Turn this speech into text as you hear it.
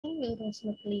will go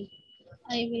smoothly.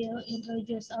 I will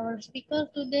introduce our speaker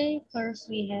today. First,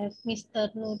 we have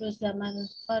Mr. Nuruzzaman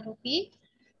Faruqui,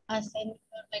 a senior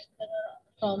lecturer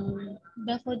from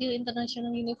Daffodil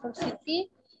International University.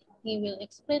 He will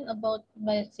explain about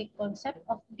basic concept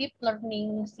of deep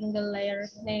learning single layer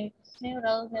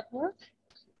neural network.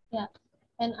 Yeah,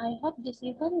 and I hope this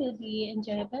event will be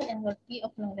enjoyable and worthy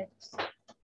of knowledge.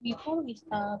 Before we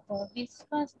start our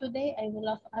discuss today, I will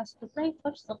ask us to pray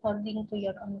first according to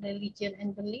your own religion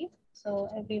and belief. So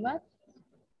everyone,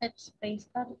 let's pray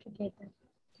start together.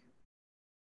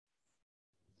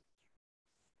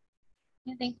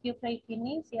 Yeah, thank you, Pray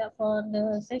Finish. Yeah, for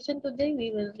the session today,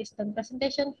 we will listen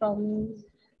presentation from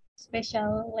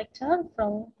special lecturer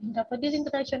from Daffodil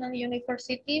International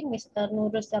University, Mr.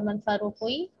 Nuruzzaman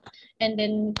Faruqui, and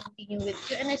then continue with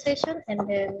Q&A session, and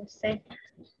then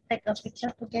take a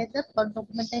picture together for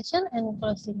documentation and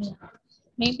closing.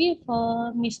 Maybe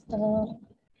for Mr.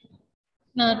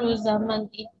 Nuruzzaman,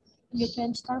 you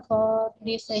can start for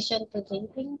this session today.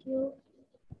 Thank you.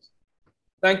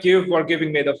 Thank you for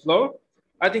giving me the floor.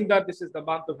 I think that this is the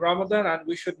month of Ramadan and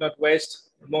we should not waste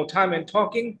more time in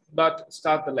talking, but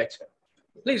start the lecture.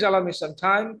 Please allow me some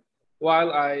time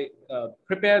while I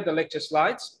prepare the lecture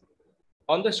slides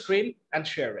on the screen and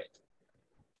share it.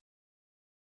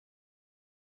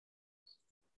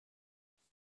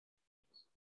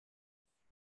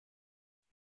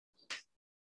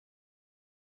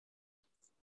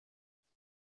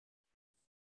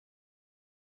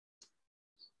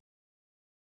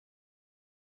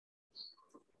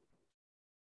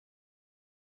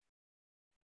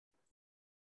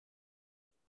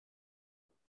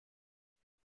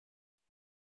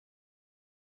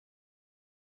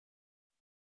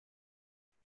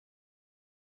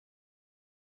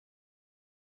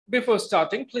 Before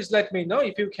starting, please let me know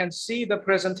if you can see the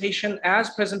presentation as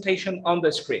presentation on the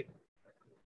screen.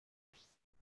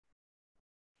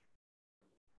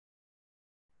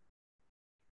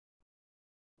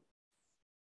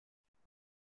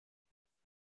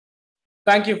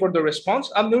 Thank you for the response.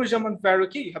 I'm Nuruzzaman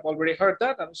Faruqui. You have already heard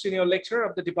that. I'm senior lecturer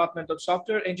of the Department of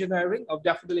Software Engineering of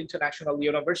Daffodil International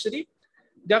University.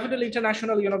 Daffodil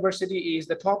International University is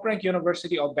the top-ranked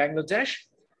university of Bangladesh.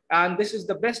 And this is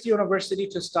the best university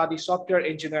to study software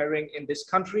engineering in this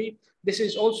country. This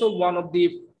is also one of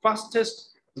the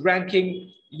fastest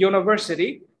ranking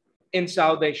university in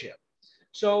South Asia.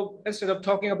 So instead of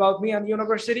talking about me and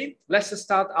university, let's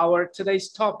start our today's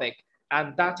topic,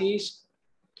 and that is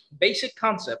basic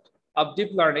concept of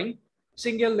deep learning,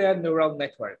 single layer neural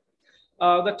network.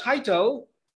 The title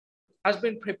has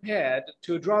been prepared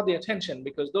to draw the attention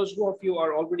because those of you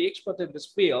are already expert in this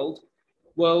field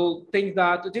will think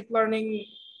that deep learning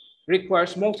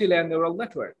requires multi-layer neural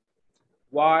network.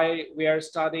 Why we are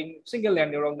studying single layer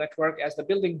neural network as the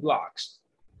building blocks.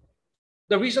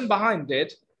 The reason behind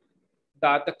it,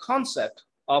 that the concept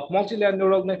of multi-layer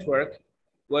neural network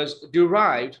was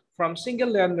derived from single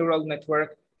layer neural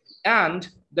network and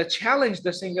the challenge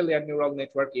the single layer neural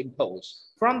network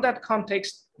imposed. From that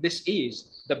context, this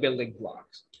is the building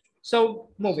blocks. So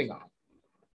moving on.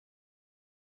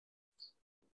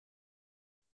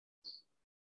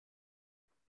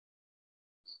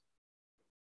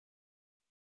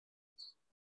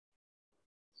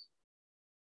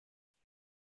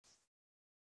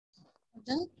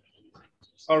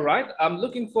 All right, I'm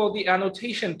looking for the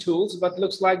annotation tools, but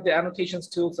looks like the annotations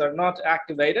tools are not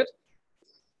activated.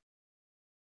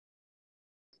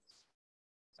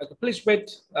 Okay, please wait,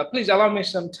 please allow me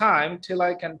some time till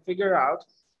I can figure out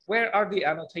where are the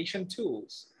annotation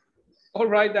tools. All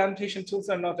right, the annotation tools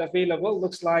are not available.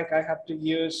 Looks like I have to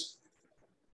use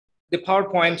the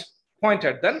PowerPoint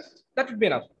pointer. Then that would be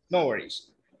enough, no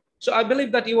worries. So I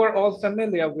believe that you are all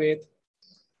familiar with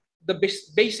the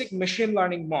basic machine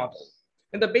learning model.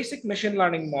 In the basic machine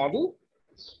learning model,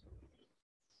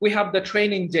 we have the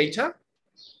training data.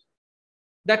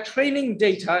 That training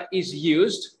data is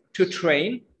used to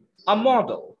train a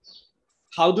model.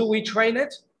 How do we train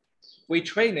it? We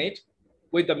train it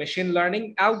with the machine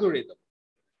learning algorithm.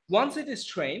 Once it is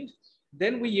trained,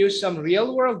 then we use some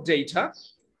real world data.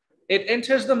 It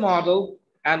enters the model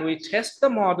and we test the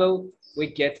model, we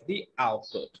get the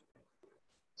output.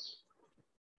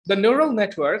 The neural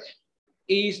network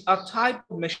is a type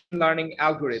of machine learning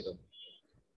algorithm.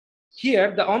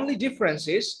 Here, the only difference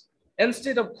is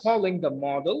instead of calling the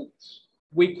model,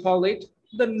 we call it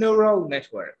the neural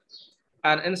network.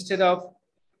 And instead of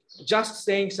just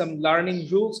saying some learning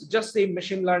rules, just saying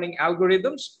machine learning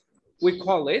algorithms, we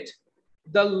call it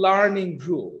the learning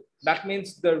rule. That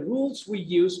means the rules we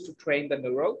use to train the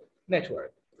neural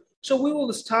network. So we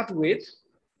will start with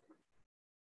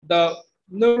the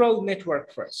neural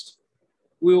network first.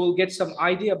 We will get some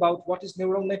idea about what is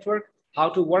neural network, how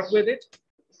to work with it.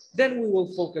 Then we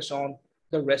will focus on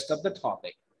the rest of the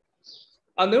topic.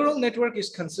 A neural network is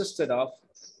consisted of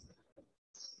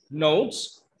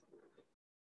nodes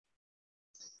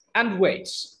and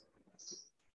weights.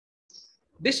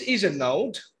 This is a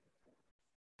node,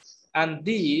 and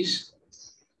these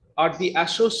are the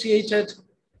associated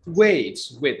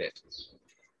weights with it.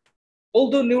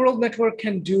 Although neural network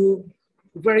can do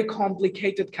very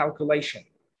complicated calculation,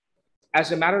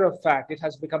 as a matter of fact, it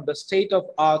has become the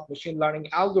state-of-art machine learning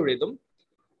algorithm,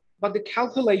 but the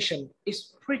calculation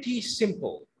is pretty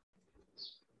simple.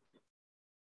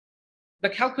 The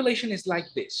calculation is like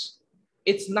this.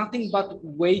 It's nothing but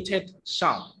weighted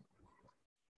sum.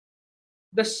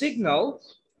 The signal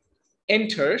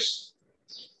enters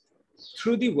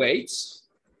through the weights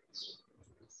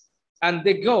and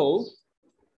they go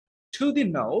to the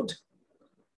node.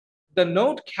 The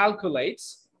node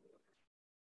calculates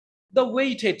the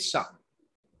weighted sum.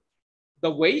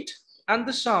 The weight and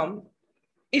the sum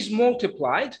is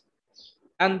multiplied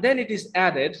and then it is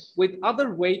added with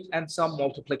other weight and sum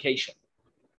multiplication.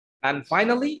 And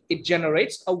finally, it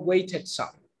generates a weighted sum.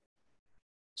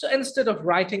 So instead of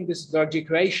writing this Gauge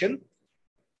equation,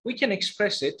 we can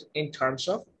express it in terms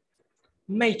of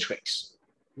matrix,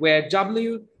 where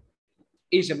W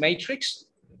is a matrix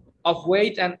of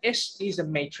weight and S is a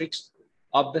matrix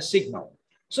of the signal.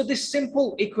 So this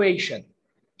simple equation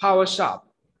powers up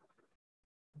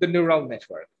the neural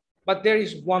network. But there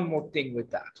is one more thing with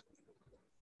that.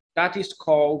 That is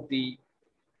called the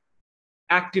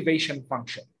activation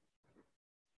function.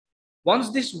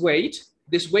 Once this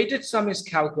weighted sum is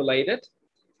calculated,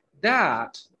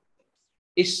 that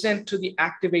is sent to the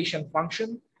activation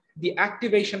function. The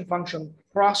activation function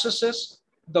processes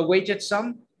the weighted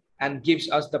sum and gives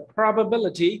us the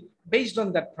probability. Based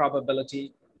on that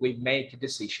probability, we make a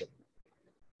decision.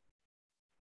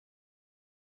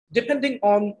 Depending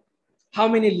on how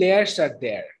many layers are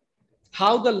there,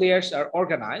 how the layers are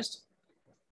organized,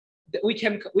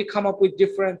 we come up with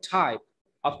different type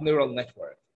of neural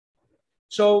network.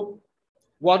 So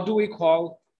what do we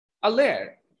call a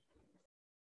layer?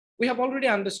 We have already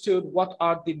understood what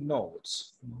are the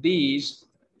nodes. These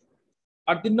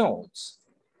are the nodes.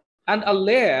 And a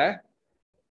layer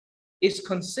is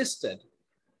consisted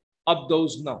of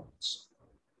those nodes.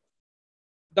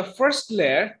 The first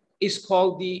layer is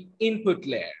called the input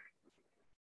layer.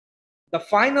 The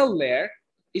final layer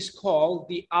is called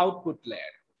the output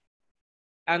layer.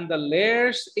 And the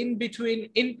layers in between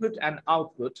input and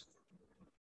output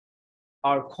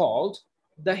are called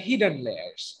the hidden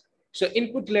layers. So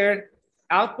input layer,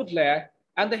 output layer,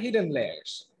 and the hidden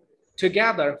layers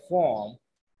together form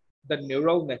the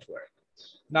neural network.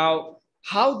 Now,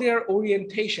 how their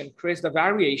orientation creates the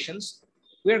variations,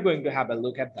 we're going to have a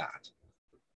look at that.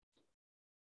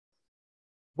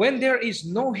 When there is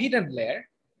no hidden layer,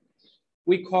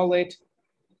 we call it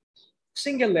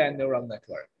single layer neural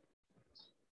network.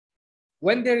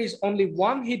 When there is only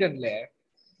one hidden layer,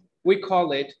 we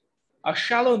call it a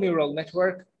shallow neural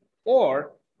network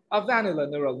or a vanilla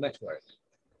neural network.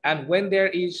 And when there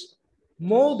is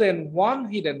more than one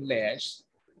hidden layers,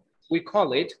 we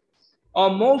call it a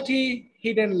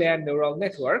multi-hidden layer neural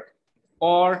network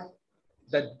or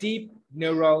the deep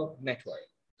neural network.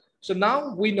 So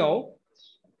now we know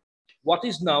what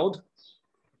is node,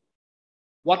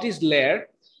 what is layer,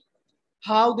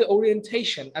 how the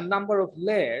orientation and number of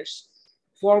layers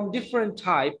form different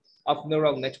type of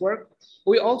neural network.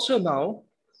 We also know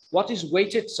what is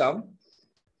weighted sum,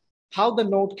 how the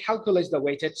node calculates the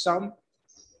weighted sum,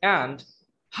 and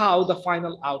how the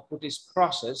final output is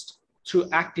processed through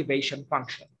activation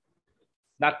function.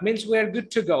 That means we're good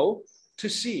to go to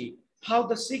see how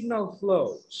the signal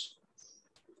flows.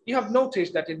 You have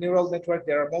noticed that in neural network,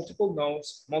 there are multiple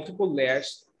nodes, multiple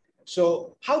layers.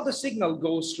 So how the signal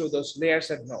goes through those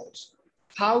layers and nodes,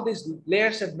 how these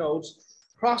layers and nodes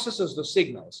processes the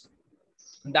signals.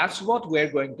 And that's what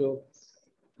we're going to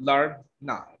learn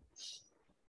now.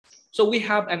 So we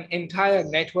have an entire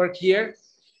network here.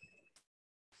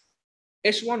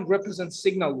 S1 represents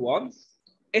signal 1,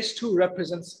 S2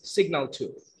 represents signal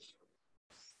 2.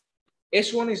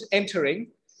 S1 is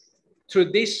entering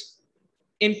through this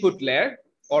input layer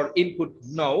or input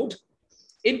node.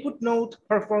 Input node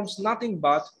performs nothing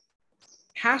but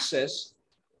passes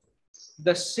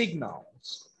the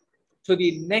signals to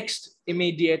the next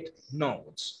immediate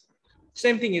nodes.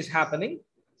 Same thing is happening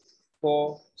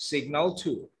for signal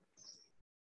 2.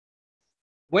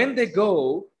 When they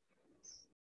go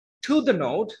to the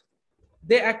node,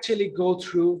 they actually go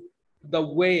through the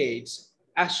weights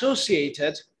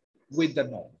associated with the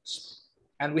nodes.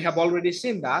 And we have already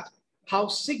seen that how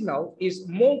signal is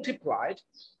multiplied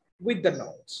with the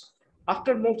nodes.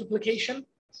 After multiplication,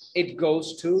 it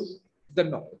goes to the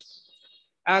node.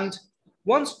 And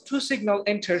once two signal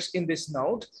enters in this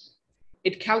node,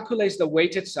 it calculates the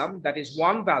weighted sum, that is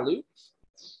one value.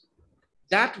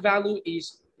 That value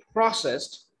is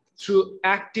processed through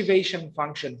activation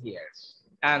function here,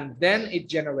 and then it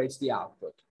generates the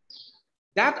output.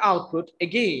 That output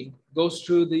again goes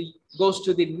to the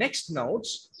next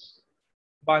nodes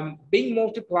by being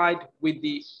multiplied with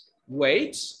the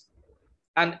weights,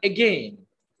 and again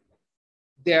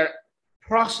they're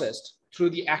processed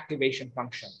through the activation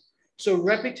function. So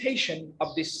repetition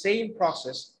of the same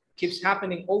process keeps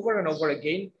happening over and over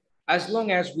again as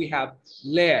long as we have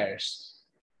layers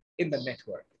in the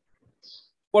network.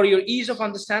 For your ease of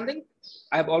understanding,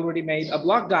 I have already made a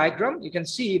block diagram. You can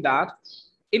see that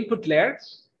input layer,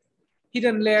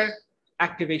 hidden layer,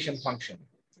 activation function.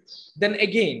 Then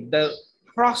again, the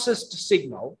processed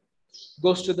signal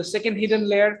goes to the second hidden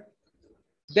layer,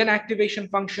 then activation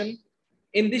function.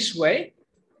 In this way,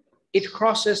 it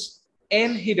crosses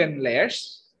n hidden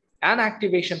layers and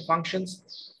activation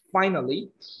functions. Finally,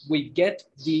 we get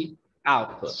the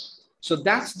output. So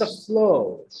that's the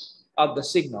flow of the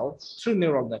signal through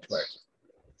neural network.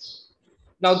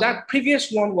 Now that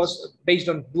previous one was based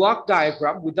on block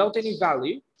diagram without any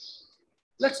value.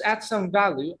 Let's add some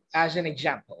value as an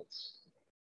example.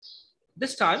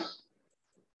 This time,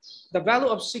 the value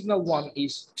of signal 1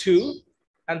 is 2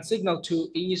 and signal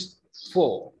 2 is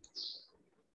 4.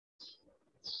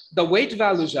 The weight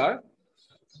values are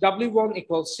W1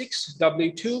 equals 6,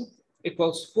 W2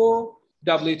 equals 4,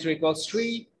 W3 equals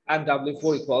 3, and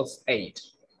W4 equals 8.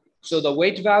 So the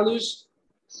weight values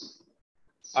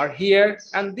are here,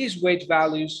 and these weight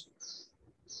values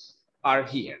are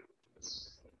here.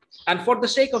 And for the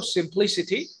sake of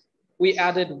simplicity, we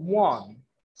added 1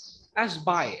 as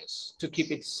bias to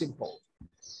keep it simple.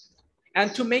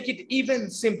 And to make it even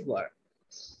simpler,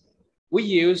 we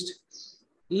used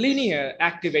linear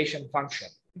activation function.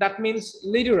 That means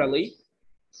literally,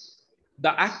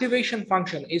 the activation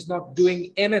function is not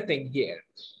doing anything here.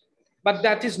 But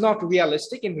that is not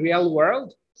realistic. In real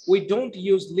world, we don't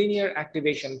use linear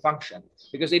activation function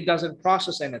because it doesn't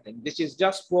process anything. This is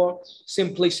just for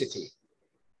simplicity.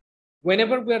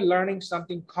 Whenever we're learning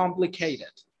something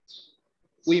complicated,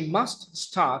 we must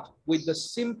start with the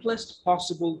simplest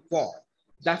possible form.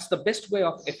 That's the best way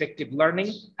of effective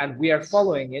learning, and we are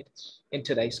following it in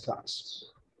today's class.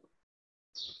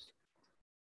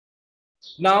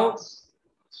 Now,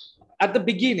 at the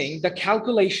beginning, the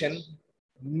calculation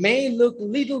may look a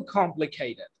little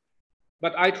complicated,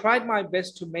 but I tried my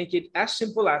best to make it as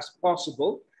simple as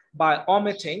possible by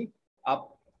omitting a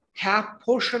half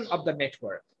portion of the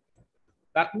network.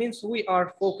 That means we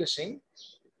are focusing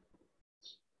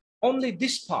only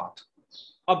this part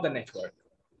of the network.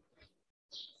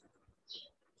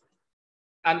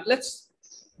 And let's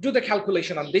do the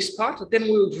calculation on this part, then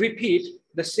we'll repeat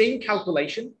the same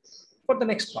calculation for the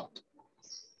next part.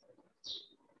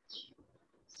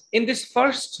 In this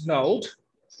first node,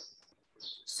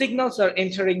 signals are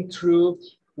entering through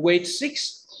weight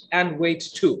 6 and weight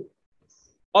 2.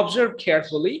 Observe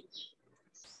carefully.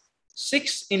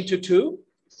 6 into 2,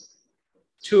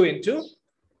 2 into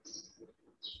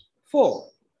 4.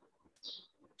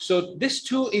 So this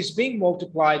 2 is being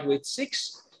multiplied with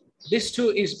 6. This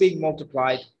 2 is being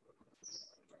multiplied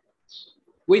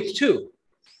with 2.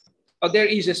 There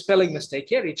is a spelling mistake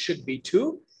here. It should be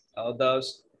 2. The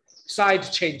side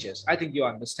changes. I think you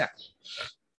understand.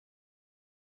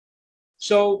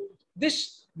 So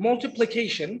this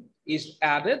multiplication is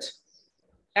added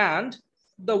and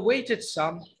the weighted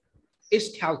sum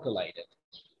is calculated.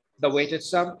 The weighted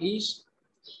sum is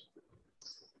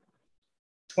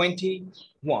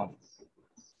 21.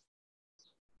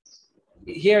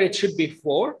 Here it should be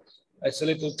 4. It's a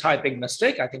little typing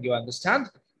mistake. I think you understand.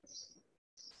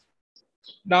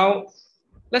 Now,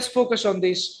 let's focus on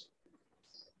this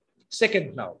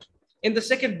second node. In the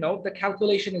second node, the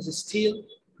calculation is still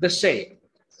the same.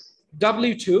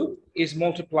 W2 is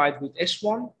multiplied with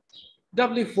S1.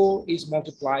 W4 is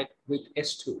multiplied with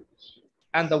S2.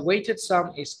 And the weighted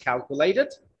sum is calculated.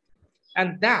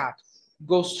 And that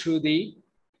goes through the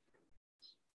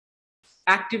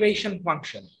activation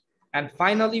function. And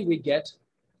finally, we get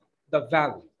the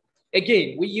value.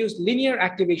 Again, we use linear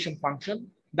activation function.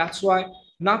 That's why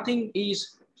nothing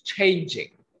is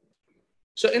changing.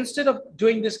 So instead of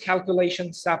doing this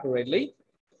calculation separately,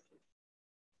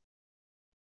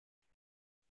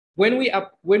 when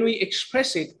we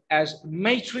express it as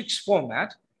matrix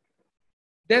format,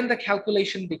 then the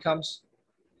calculation becomes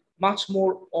much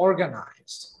more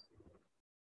organized.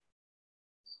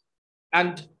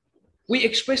 And we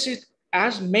express it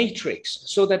as matrix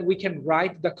so that we can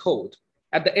write the code.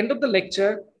 At the end of the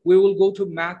lecture, we will go to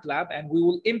MATLAB and we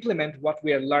will implement what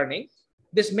we are learning.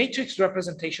 This matrix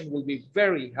representation will be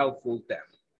very helpful then.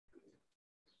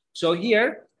 So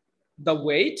here, the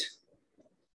weight,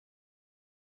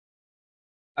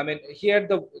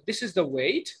 this is the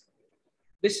weight,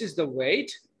 this is the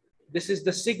weight, this is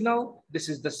the signal, this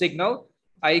is the signal.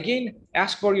 I again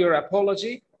ask for your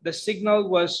apology. The signal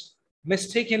was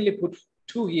mistakenly put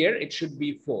 2 here, it should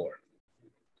be 4.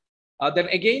 Then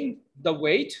again, the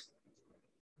weight,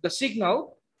 the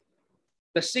signal,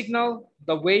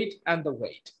 the weight, and the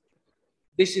weight.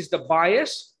 This is the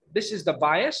bias, this is the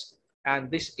bias,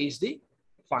 and this is the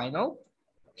final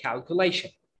calculation.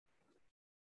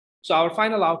 So our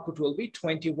final output will be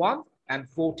 21 and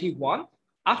 41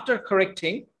 after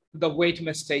correcting the weight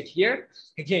mistake here.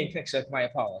 Again, accept my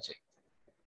apology.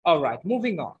 All right,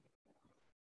 moving on.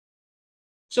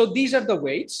 So these are the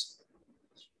weights.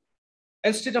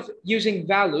 Instead of using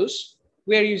values,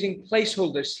 we are using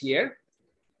placeholders here.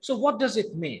 So what does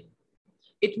it mean?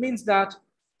 It means that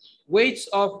weights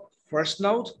of first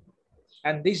node,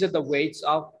 and these are the weights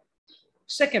of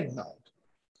second node.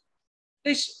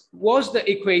 This was the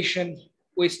equation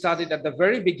we started at the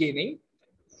very beginning.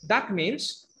 That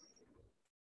means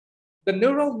the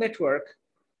neural network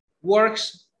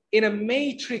works in a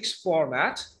matrix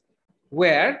format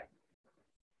where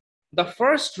the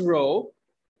first row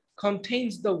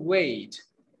contains the weight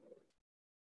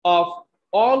of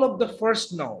all of the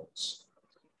first nodes.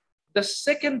 The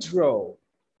second row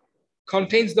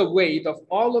contains the weight of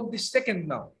all of the second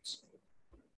nodes.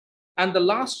 And the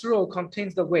last row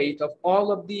contains the weight of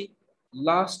all of the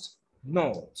last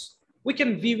nodes. We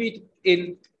can view it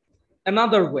in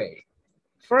another way.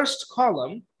 First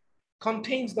column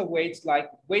contains the weights like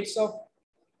weight of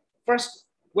first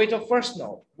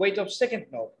node, weight of second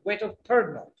node, weight of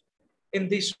third node, in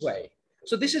this way.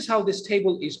 So this is how this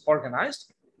table is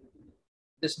organized.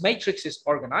 This matrix is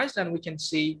organized, and we can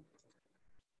see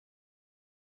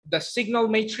the signal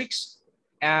matrix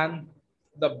and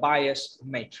the bias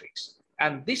matrix.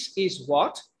 And this is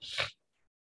what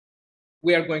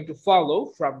we are going to follow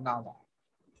from now on.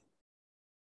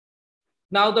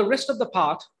 Now, the rest of the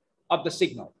part of the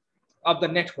signal, of the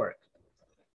network.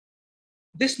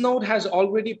 This node has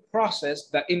already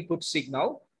processed the input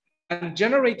signal and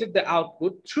generated the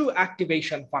output through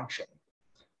activation function.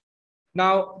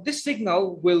 Now, this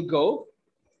signal will go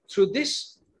through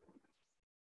this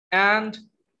and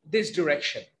this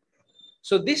direction.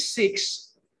 So this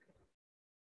 6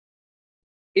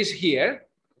 is here,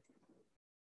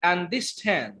 and this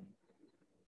 10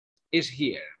 is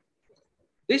here.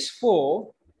 This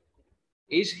 4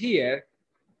 is here,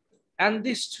 and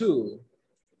this 2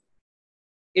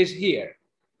 is here.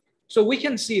 So we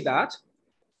can see that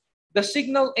the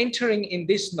signal entering in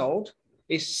this node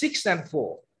is 6 and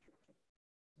 4,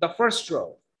 the first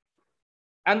row.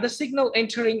 And the signal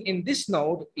entering in this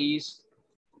node is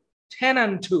 10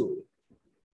 and 2,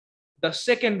 the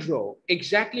second row,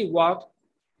 exactly what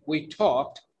we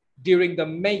taught during the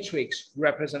matrix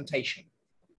representation.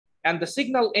 And the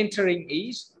signal entering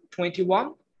is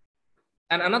 21,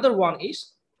 and another one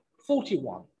is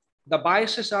 41. The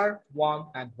biases are 1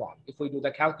 and 1. If we do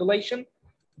the calculation,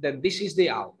 then this is the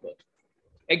output.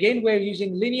 Again, we're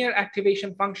using linear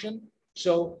activation function,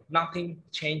 so nothing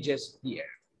changes here.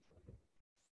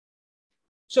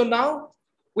 So now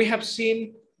we have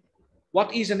seen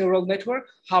what is a neural network,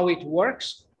 how it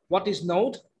works, what is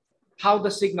node, how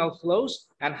the signal flows,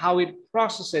 and how it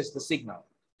processes the signal.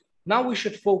 Now we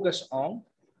should focus on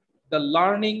the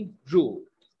learning rule.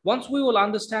 Once we will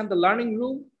understand the learning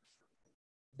rule,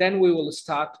 then we will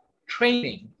start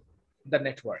training the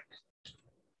network.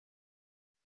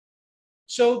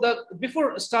 So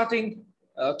before starting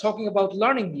talking about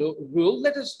learning rule,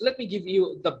 let me give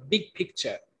you the big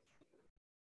picture,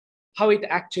 how it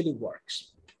actually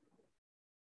works.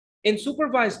 In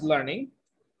supervised learning,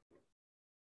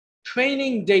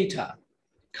 training data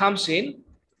comes in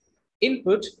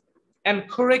input and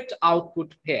correct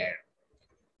output pair.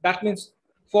 That means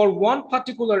for one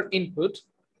particular input,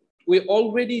 we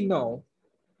already know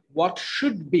what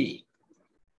should be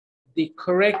the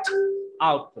correct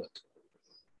output.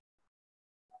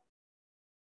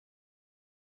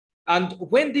 And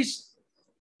when this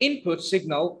input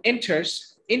signal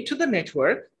enters into the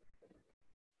network,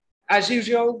 as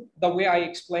usual, the way I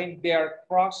explained, they are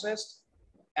processed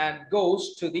and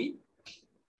goes to the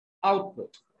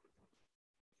output.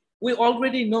 We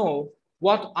already know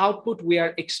what output we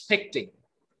are expecting.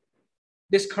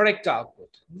 This correct output.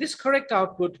 This correct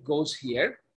output goes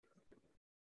here.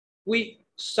 We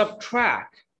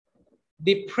subtract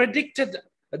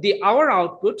our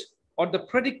output or the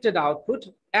predicted output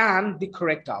and the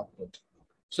correct output.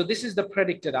 So this is the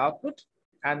predicted output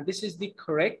and this is the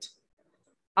correct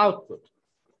output.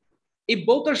 If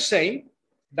both are same,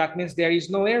 that means there is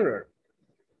no error.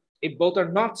 If both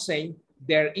are not same,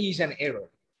 there is an error.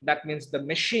 That means the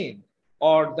machine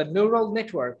or the neural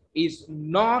network is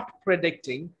not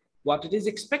predicting what it is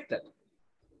expected.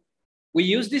 We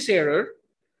use this error.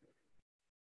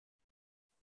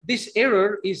 This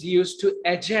error is used to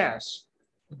adjust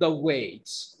the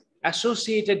weights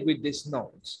associated with these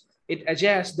nodes. It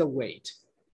adjusts the weight.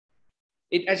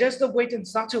 It adjusts the weight in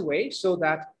such a way so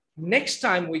that next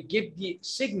time we give the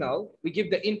signal, we give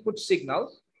the input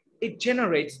signal, it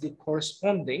generates the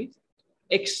corresponding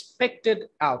expected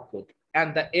output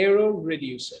and the error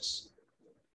reduces.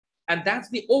 And that's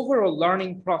the overall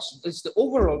learning process. It's the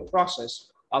overall process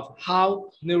of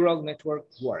how neural network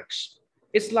works.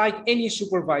 It's like any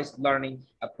supervised learning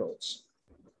approach.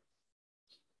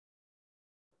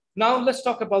 Now let's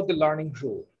talk about the learning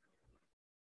rule.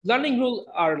 Learning rules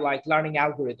are like learning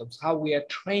algorithms, how we are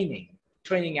training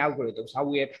algorithms, how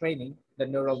we are training the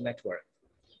neural network.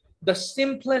 The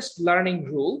simplest learning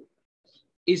rule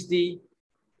is the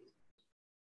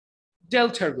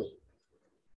delta rule.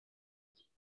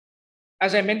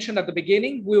 As I mentioned at the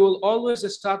beginning, we will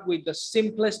always start with the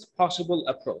simplest possible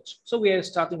approach. So we are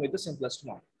starting with the simplest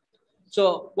one.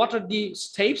 So what are the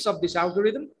steps of this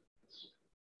algorithm?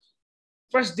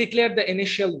 First, declare the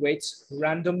initial weights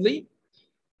randomly.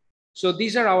 So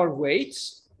these are our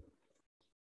weights.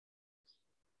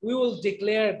 We will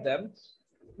declare them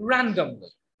randomly.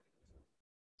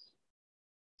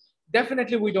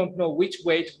 Definitely, we don't know which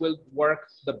weight will work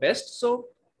the best, so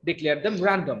declare them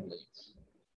randomly.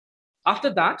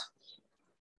 After that,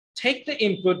 take the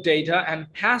input data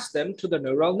and pass them to the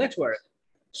neural network.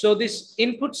 So this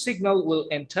input signal will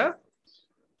enter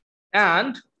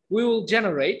and we will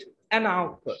generate an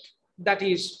output, that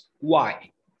is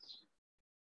Y.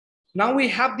 Now we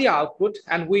have the output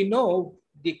and we know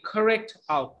the correct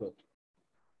output.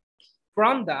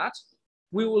 From that,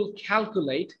 we will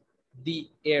calculate the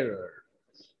error.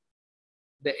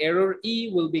 The error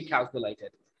E will be calculated.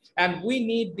 And we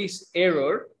need this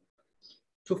error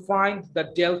to find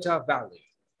the delta value.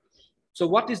 So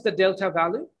what is the delta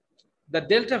value? The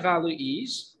delta value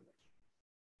is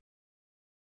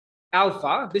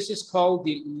alpha. This is called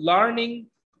the learning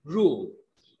rule.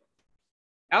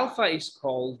 Alpha is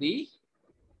called the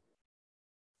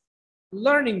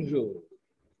learning rule.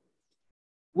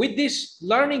 With this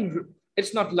learning,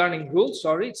 it's not learning rule,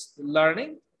 sorry, it's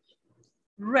learning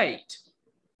rate.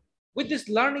 With this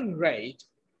learning rate,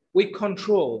 we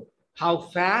control how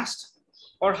fast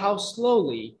or how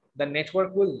slowly the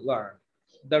network will learn.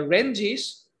 The range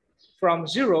is from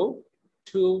 0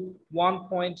 to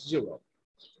 1.0.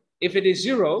 If it is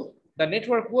 0, the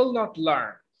network will not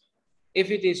learn.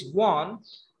 If it is 1,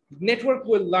 the network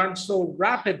will learn so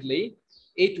rapidly,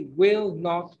 it will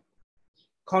not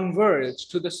converge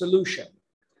to the solution.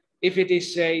 If it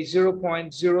is, say,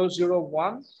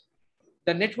 0.001,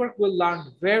 the network will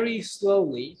learn very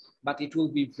slowly, but it will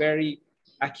be very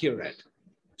accurate.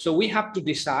 So we have to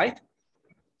decide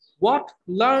what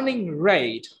learning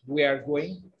rate we are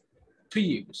going to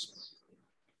use.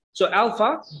 So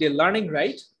alpha, the learning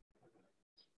rate.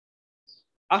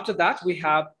 After that, we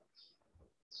have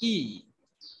E.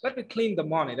 Let me clean the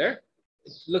monitor.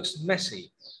 It looks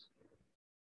messy.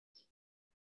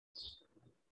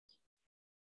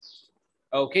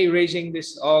 Okay, raising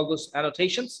this, all those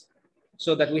annotations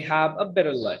so that we have a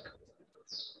better look.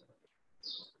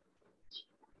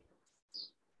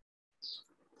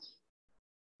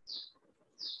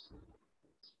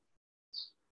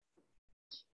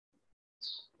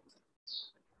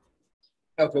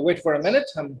 Okay, wait for a minute.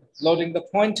 I'm loading the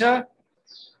pointer.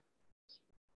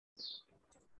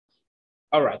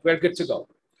 All right, we're good to go.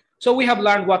 So we have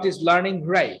learned what is learning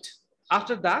rate.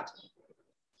 After that,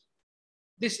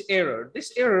 this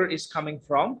error is coming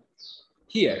from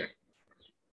here.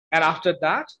 And after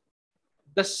that,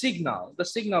 the signal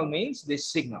means this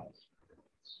signal.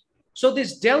 So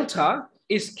this delta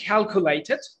is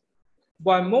calculated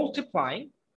by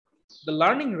multiplying the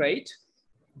learning rate,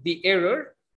 the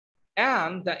error,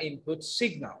 and the input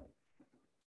signal.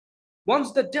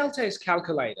 Once the delta is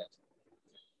calculated,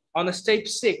 on a step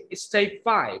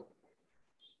 5,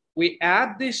 we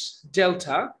add this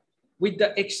delta with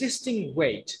the existing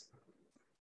weight.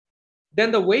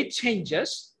 Then the weight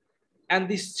changes, and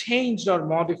this changed or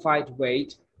modified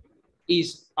weight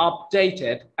is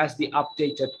updated as the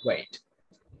updated weight.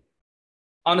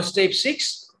 On a step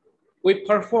 6, we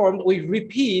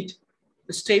repeat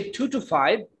step 2 to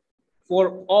 5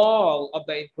 for all of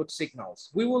the input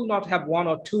signals. We will not have one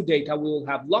or two data. We will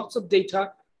have lots of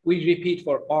data. We repeat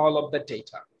for all of the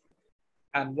data.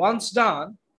 And once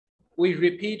done, we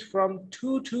repeat from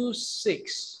 2 to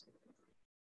 6.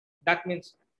 That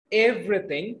means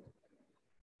everything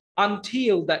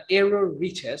until the error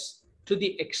reaches to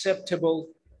the acceptable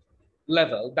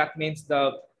level. That means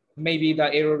maybe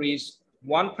the error is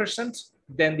 1%,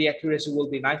 then the accuracy will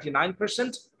be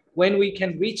 99%. When we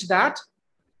can reach that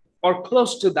or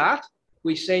close to that,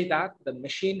 we say that the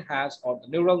machine has, or the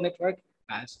neural network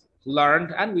has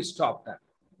learned, and we stop that.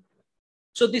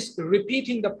 So this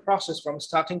repeating the process from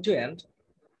starting to end,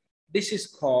 this is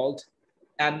called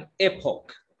an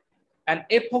epoch. An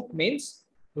epoch means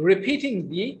repeating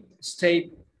the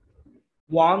state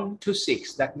 1 to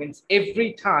 6. That means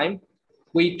every time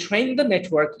we train the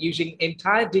network using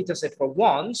entire data set for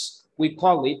once, we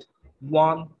call it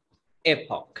one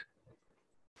epoch.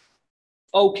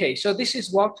 Okay, so this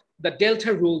is what the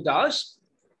delta rule does.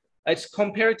 It's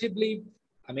comparatively,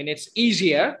 it's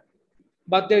easier,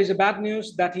 but there is a bad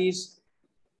news, that is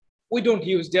we don't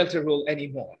use delta rule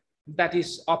anymore. That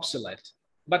is obsolete,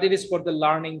 but it is for the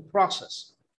learning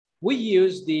process. We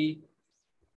use the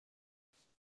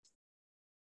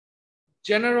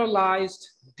generalized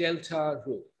delta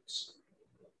rules.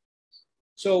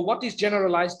 So what is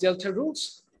generalized delta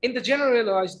rules? In the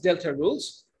generalized delta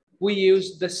rules, we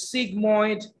use the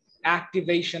sigmoid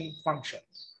activation function.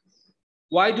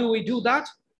 Why do we do that?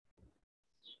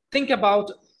 Think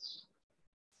about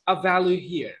a value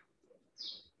here.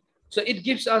 So it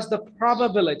gives us the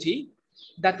probability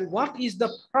that what is the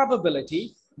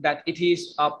probability that it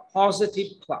is a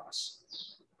positive class.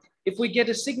 If we get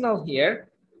a signal here,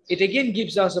 it again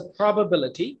gives us a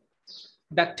probability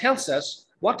that tells us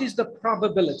what is the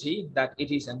probability that it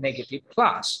is a negative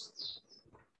class.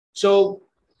 So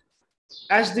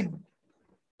as the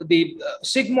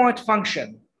sigmoid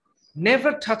function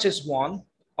never touches 1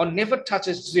 or never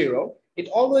touches 0, it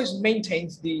always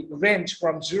maintains the range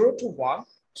from 0 to 1.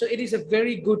 So it is a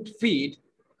very good feed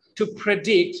to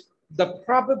predict the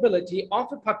probability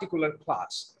of a particular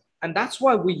class. And that's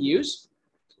why we use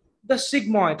the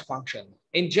sigmoid function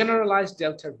in generalized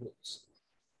delta rules.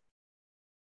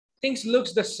 Things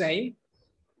looks the same,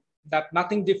 that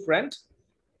nothing different.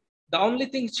 The only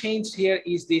thing changed here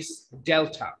is this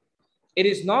delta. It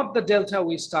is not the delta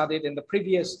we studied in the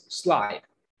previous slide.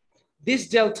 This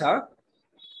delta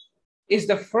is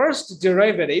the first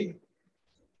derivative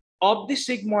of the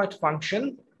sigmoid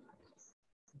function.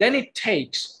 Then it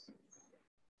takes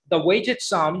the weighted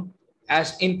sum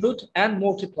as input and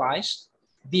multiplies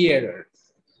the error.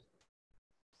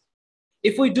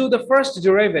 If we do the first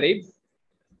derivative,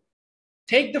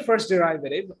 take the first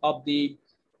derivative of the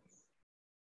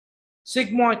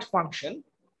sigmoid function,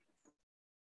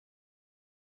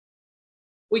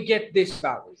 we get this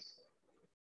value.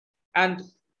 And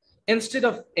instead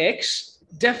of x,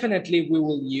 definitely we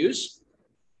will use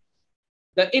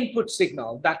the input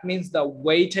signal. That means the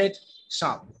weighted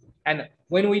sum. And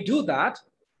when we do that,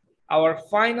 our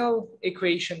final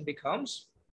equation becomes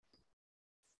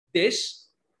this,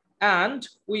 and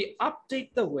we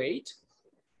update the weight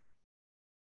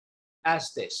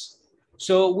as this.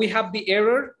 So we have the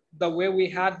error the way we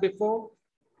had before.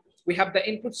 We have the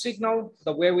input signal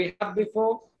the way we had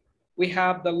before. We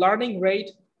have the learning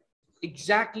rate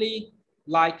exactly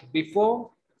like before.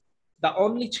 The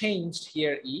only change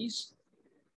here is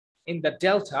in the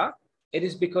delta. It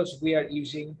is because we are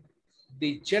using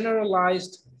the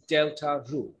generalized delta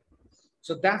rule.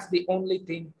 So that's the only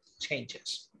thing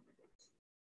changes.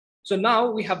 So now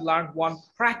we have learned one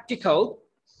practical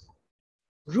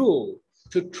rule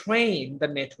to train the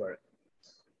network.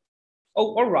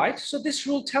 Oh, all right. So this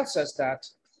rule tells us that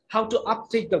how to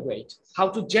update the weight, how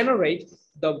to generate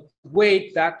the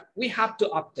weight that we have to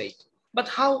update. But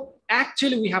how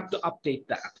actually we have to update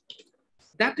that?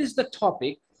 That is the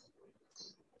topic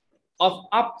of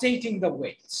updating the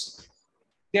weights.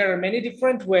 There are many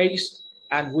different ways,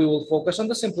 and we will focus on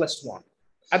the simplest one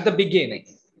at the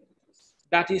beginning.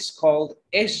 That is called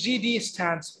SGD,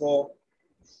 stands for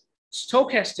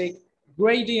stochastic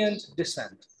gradient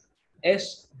descent,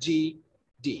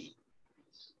 SGD.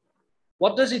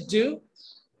 What does it do?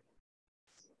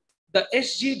 The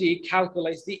SGD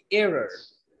calculates the error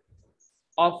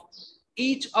of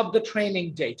each of the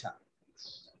training data.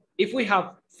 If we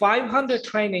have 500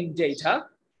 training data,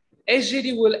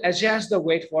 SGD will adjust the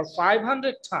weight for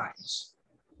 500 times.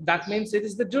 That means it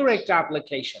is the direct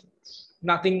application,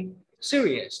 nothing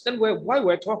serious. Then why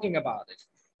we're talking about it?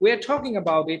 We are talking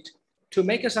about it to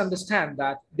make us understand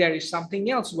that there is something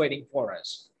else waiting for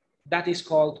us. That is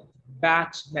called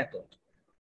batch method.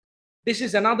 This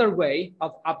is another way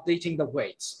of updating the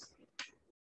weights.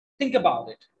 Think about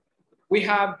it. We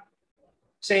have,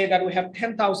 say that we have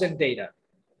 10,000 data.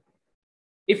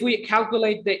 If we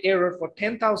calculate the error for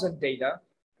 10,000 data,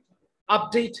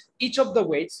 update each of the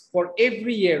weights for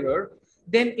every error,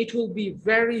 then it will be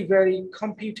very, very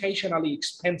computationally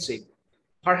expensive.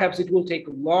 Perhaps it will take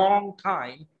a long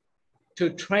time to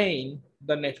train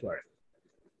the network.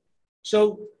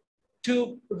 So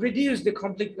to reduce the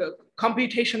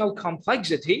computational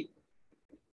complexity,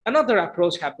 another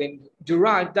approach has been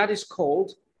derived that is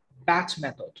called batch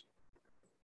method.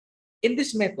 In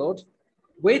this method,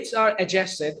 weights are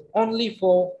adjusted only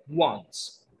for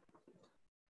once.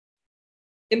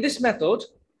 In this method,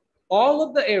 all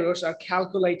of the errors are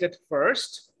calculated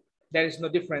first. There is no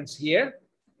difference here.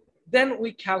 Then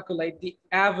we calculate the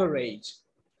average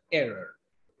error.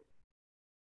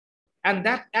 And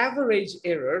that average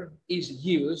error is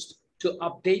used to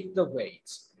update the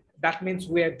weights. That means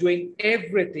we are doing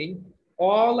everything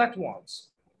all at once.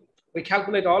 We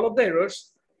calculate all of the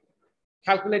errors,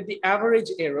 calculate the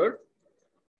average error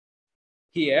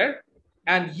here,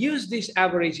 and use this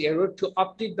average error to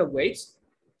update the weights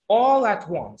all at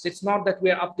once. It's not that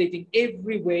we are updating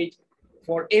every weight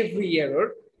for every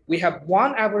error. We have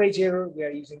one average error. We are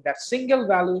using that single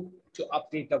value to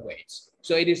update the weights.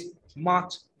 So it is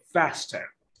much faster.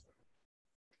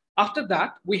 After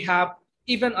that, we have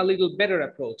even a little better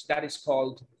approach that is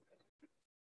called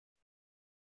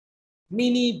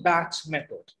mini batch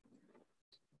method.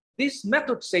 This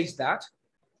method says that,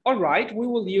 all right, we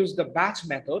will use the batch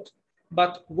method,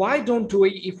 but why don't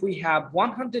we, if we have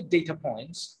 100 data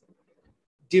points,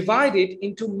 divide it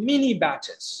into mini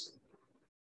batches?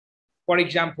 For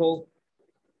example,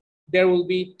 there will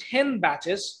be 10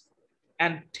 batches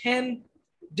and 10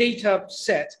 data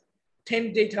set,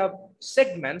 10 data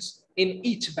segments in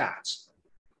each batch.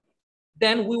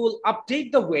 Then we will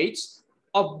update the weights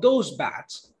of those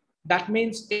batches. That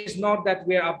means it's not that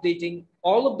we're updating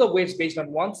all of the weights based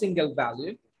on one single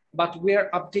value, but we're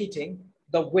updating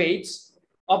the weights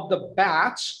of the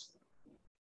batch.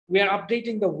 We are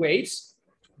updating the weights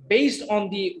based on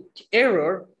the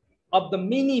error of the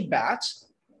mini batch,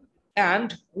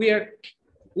 and we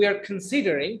are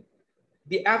considering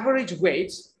the average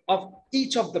weights of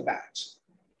each of the batch.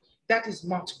 That is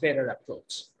much better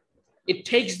approach. It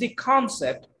takes the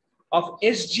concept of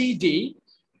SGD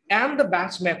and the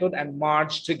batch method and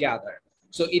merge together.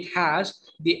 So it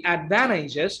has the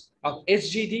advantages of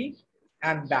SGD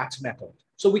and batch method.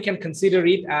 So we can consider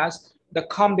it as the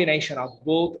combination of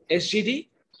both SGD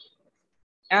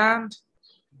and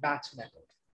batch method.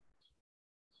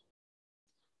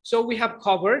 So we have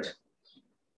covered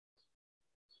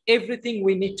everything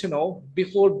we need to know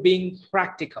before being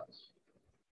practical.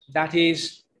 That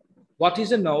is, what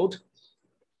is a node,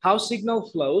 how signal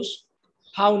flows,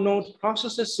 how node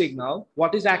processes signal,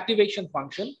 what is activation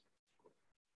function,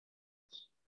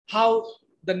 how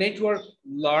the network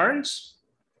learns,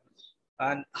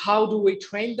 and how do we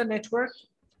train the network.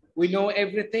 We know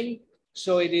everything,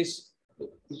 so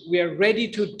we are ready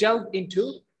to delve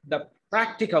into the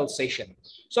practical session.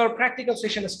 So our practical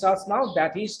session starts now,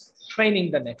 that is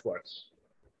training the network.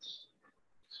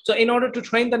 So in order to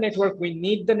train the network, we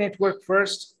need the network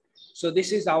first. So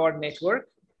this is our network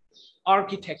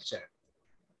architecture.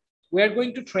 We are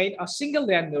going to train a single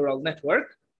layer neural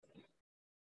network.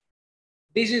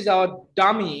 This is our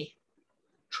dummy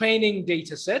training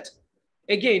data set.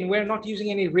 Again, we're not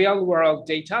using any real world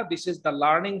data. This is the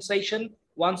learning session.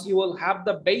 Once you will have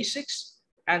the basics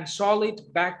and solid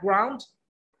background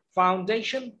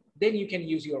foundation, then you can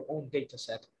use your own data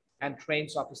set and train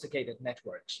sophisticated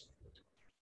networks.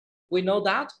 We know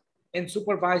that in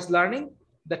supervised learning,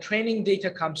 the training data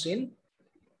comes in,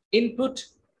 input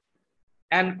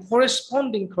and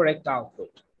corresponding correct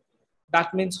output.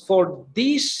 That means for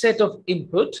this set of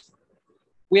input,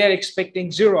 we are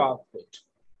expecting 0 output.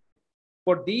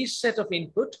 For this set of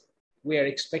input, we are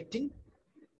expecting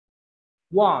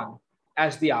 1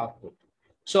 as the output.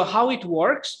 So how it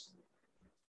works,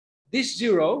 this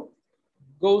 0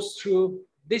 goes through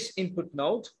this input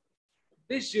node,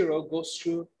 this 0 goes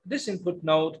through this input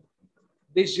node,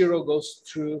 this 0 goes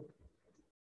through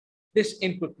this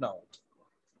input node.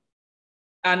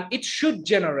 And it should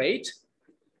generate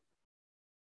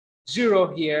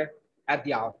 0 here at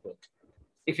the output.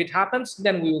 If it happens,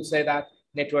 then we will say that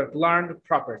network learned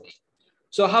properly.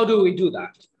 So how do we do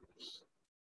that?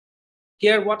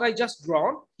 Here, what I just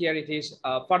drawn, here it is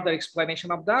a further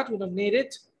explanation of that. We don't need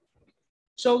it.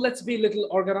 So let's be a little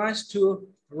organized to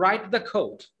write the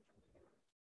code.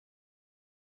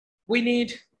 We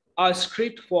need a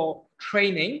script for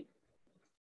training.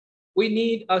 We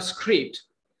need a script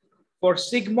For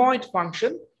sigmoid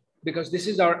function, because this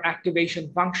is our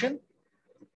activation function,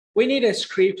 we need a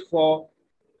script for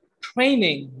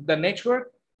training the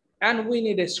network, and we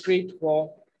need a script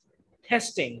for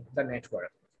testing the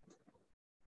network.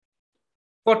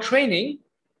 For training,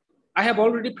 I have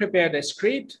already prepared a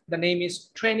script. The name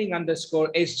is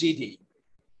training_sgd.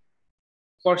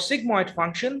 For sigmoid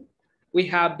function, we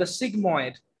have the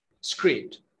sigmoid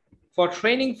script. For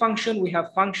training function, we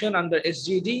have function under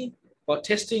sgd. For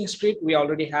testing script, we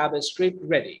already have a script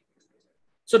ready.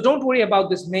 So don't worry about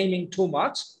this naming too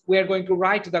much. We are going to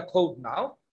write the code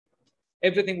now.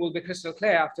 Everything will be crystal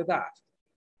clear after that.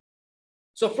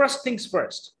 So first things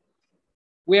first,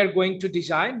 we are going to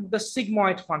design the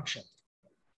sigmoid function.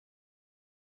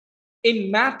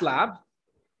 In MATLAB,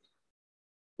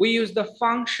 we use the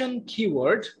function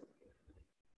keyword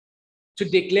to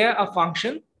declare a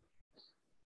function,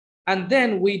 and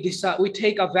then we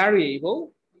take a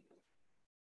variable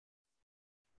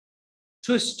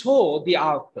to store the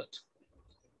output.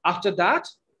 After that,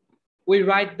 we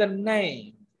write the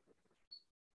name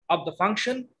of the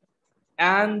function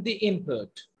and the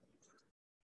input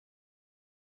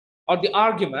or the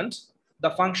argument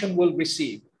the function will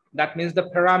receive. That means the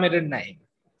parameter name.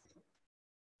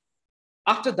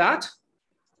 After that,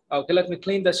 okay, let me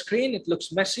clean the screen. It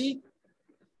looks messy.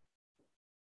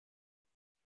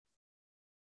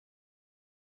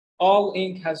 All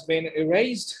ink has been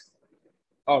erased.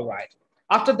 All right.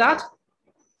 After that,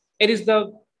 it is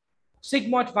the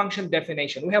sigmoid function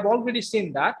definition. We have already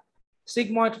seen that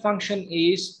sigmoid function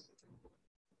is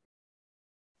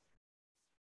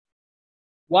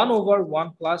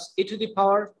 1/1 plus e to the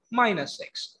power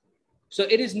 -6. So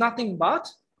it is nothing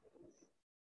but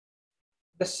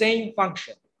the same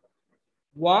function,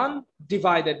 1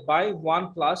 divided by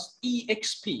 1 plus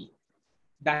exp.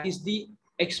 That is the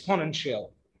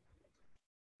exponential.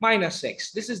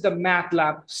 -6. This is the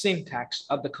MATLAB syntax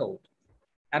of the code.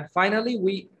 And finally,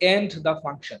 we end the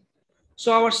function.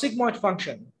 So our sigmoid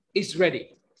function is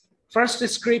ready. First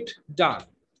script done.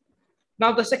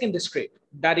 Now the second script,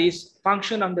 that is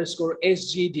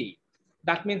function_sgd.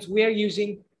 That means we are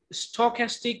using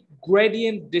stochastic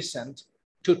gradient descent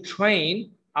to train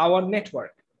our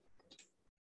network.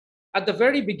 At the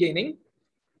very beginning,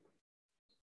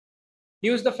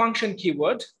 use the function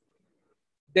keyword,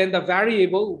 then the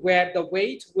variable where the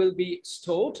weight will be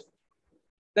stored,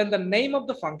 then the name of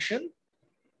the function,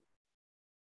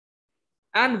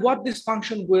 and what this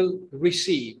function will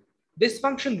receive. This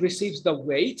function receives the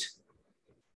weight,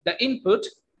 the input,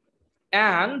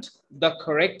 and the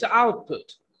correct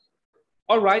output.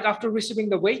 All right, after receiving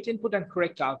the weight, input, and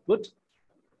correct output,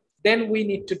 then we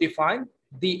need to define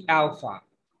the alpha.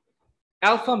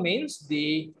 Alpha means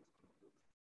the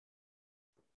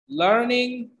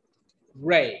learning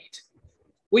rate.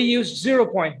 We use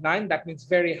 0.9, that means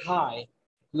very high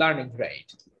learning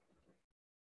rate.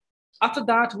 After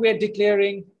that, we are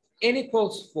declaring n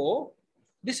equals 4.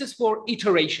 This is for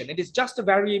iteration. It is just a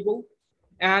variable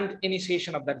and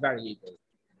initiation of that variable.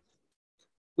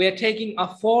 We are taking a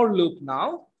for loop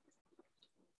now.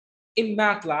 In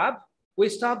MATLAB, we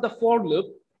start the for loop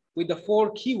with the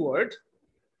for keyword,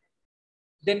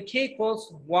 then k equals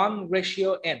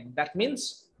 1/n. That means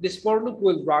this for loop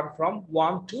will run from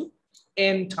 1 to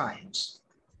n times.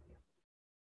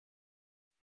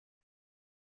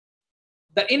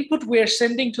 The input we are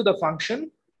sending to the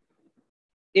function,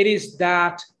 it is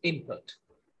that input.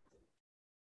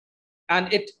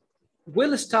 And it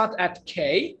will start at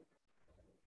k,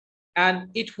 and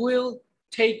it will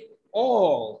take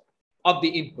all of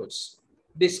the inputs.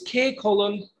 This k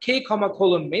comma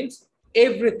colon means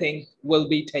everything will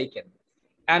be taken.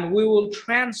 And we will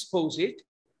transpose it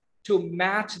to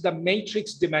match the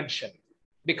matrix dimension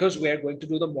because we are going to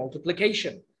do the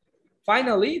multiplication.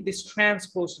 Finally, this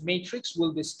transposed matrix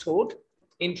will be stored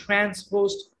in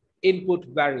transposed input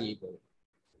variable.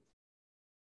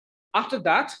 After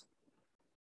that,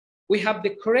 we have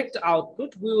the correct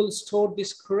output. We will store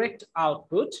this correct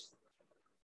output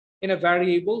in a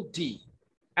variable d.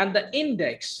 And the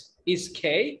index is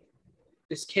k.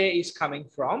 This k is coming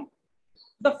from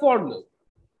the for loop.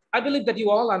 I believe that you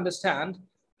all understand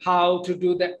how to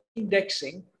do the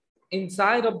indexing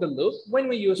inside of the loop. When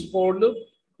we use for loop,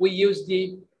 we use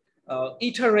the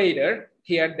iterator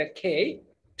here, the k,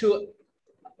 to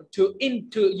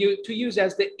use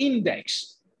as the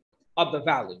index of the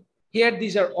value. Here,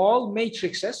 these are all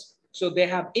matrices, so they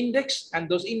have index, and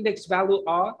those index values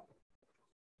are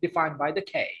defined by the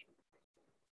k.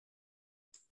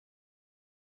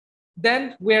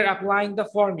 Then we're applying the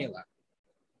formula.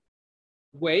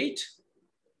 Weight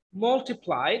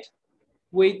multiplied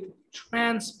with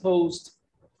transposed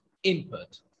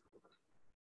input.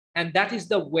 and that is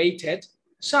the weighted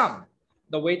sum.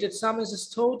 The weighted sum is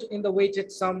stored in the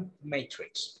weighted sum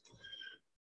matrix.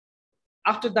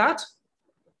 After that,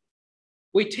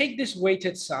 we take this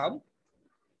weighted sum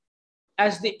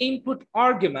as the input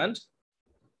argument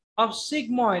of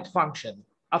sigmoid function,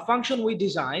 a function we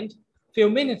designed a few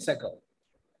minutes ago.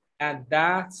 And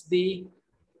that's the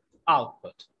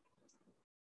output.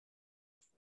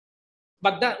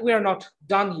 But that we are not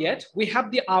done yet. We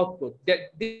have the output.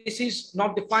 This is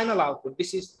not the final output.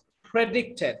 This is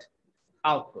predicted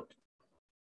output.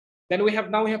 Then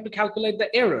now we have to calculate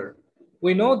the error.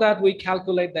 We know that we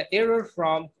calculate the error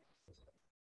from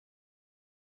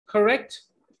correct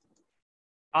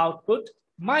output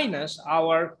minus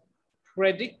our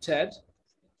predicted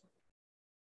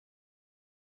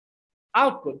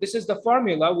output. This is the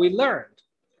formula we learned,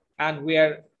 and we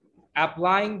are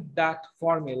applying that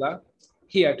formula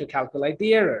here to calculate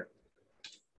the error.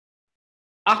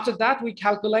 After that, we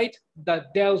calculate the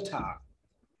delta.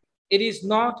 It is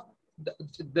not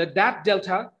that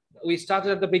delta we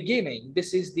started at the beginning.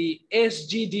 This is the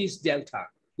SGD's delta,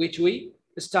 which we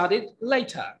studied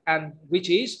later and which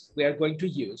is we are going to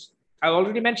use. I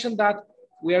already mentioned that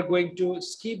we are going to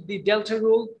skip the delta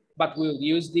rule, but we'll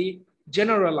use the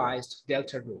generalized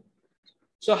delta rule.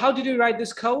 So how did you write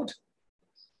this code?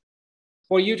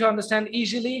 For you to understand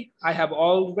easily, I have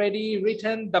already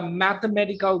written the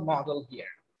mathematical model here.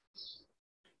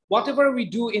 Whatever we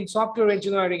do in software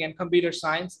engineering and computer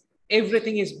science,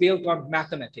 everything is built on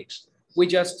mathematics. We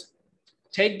just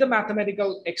take the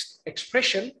mathematical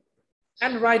expression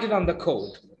and write it on the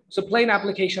code. So plain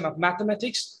application of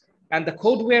mathematics, and the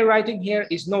code we're writing here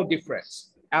is no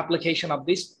difference. Application of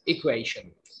this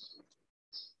equation.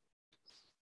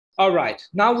 All right,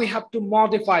 now we have to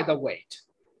modify the weight.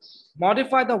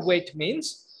 Modify the weight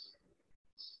means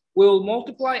we'll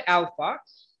multiply alpha,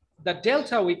 the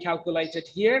delta we calculated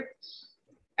here,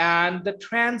 and the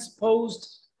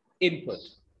transposed input.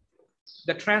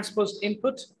 The transposed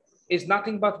input is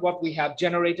nothing but what we have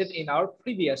generated in our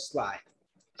previous slide.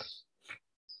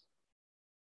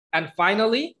 And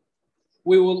finally,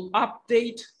 we will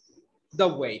update the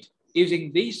weight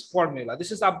using this formula.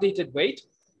 This is updated weight.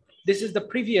 This is the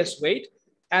previous weight.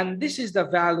 And this is the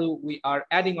value we are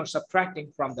adding or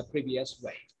subtracting from the previous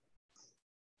weight.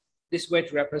 This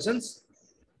weight represents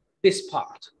this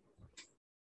part.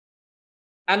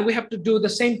 And we have to do the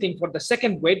same thing for the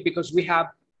second weight because we have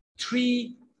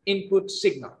 3 input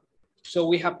signal. So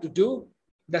we have to do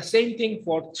the same thing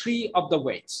for 3 of the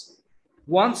weights.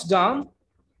 Once done,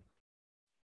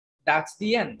 that's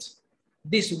the end.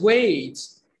 These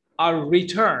weights are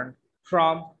returned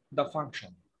from the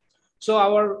function. So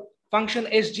our function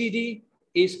SGD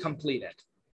is completed.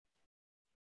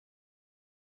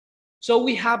 So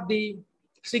we have the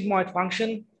sigmoid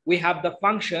function. We have the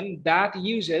function that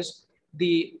uses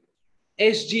the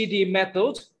SGD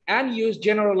method and use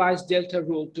generalized delta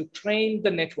rule to train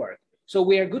the network. So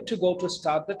we are good to go to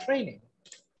start the training.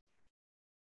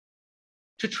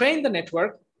 To train the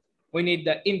network, we need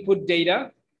the input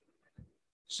data.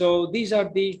 So these are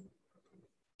the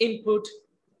input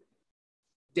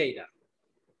data.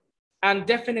 And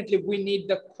definitely we need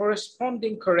the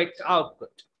corresponding correct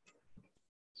output.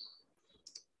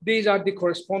 These are the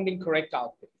corresponding correct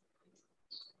output.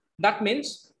 That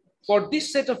means for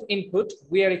this set of input,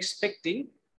 we are expecting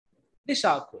this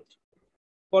output.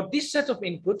 For this set of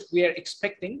input, we are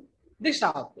expecting this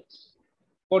output.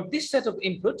 For this set of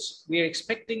inputs, we are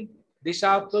expecting this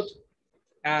output,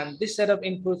 and this set of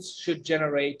inputs should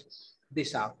generate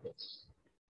this output.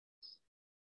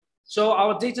 So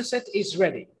our data set is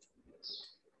ready.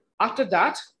 After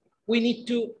that, we need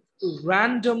to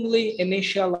randomly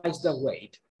initialize the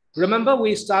weight. Remember,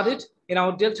 we started in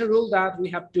our delta rule that we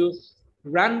have to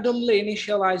randomly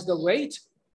initialize the weight.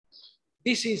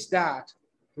 This is that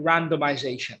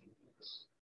randomization.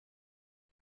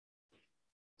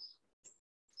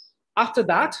 After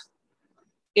that,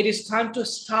 it is time to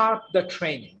start the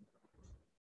training.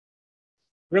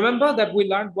 Remember that we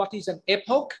learned what is an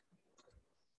epoch.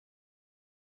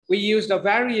 We used a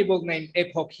variable named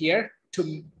epoch here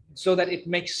so that it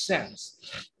makes sense.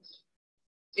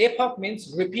 Epoch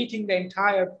means repeating the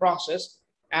entire process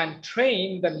and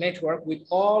train the network with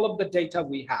all of the data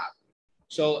we have.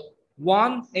 So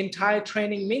one entire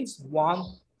training means one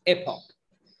epoch.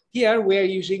 Here we are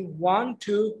using 1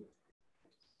 to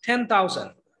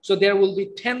 10,000. So there will be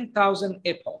 10,000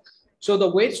 epoch. So the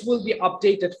weights will be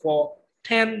updated for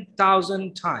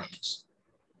 10,000 times.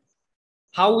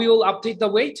 How we will update the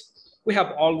weight? We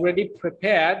have already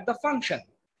prepared the function.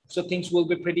 So things will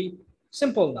be pretty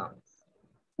simple now.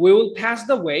 We will pass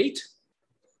the weight,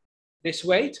 this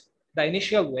weight, the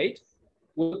initial weight.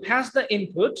 We'll pass the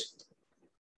input,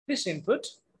 this input,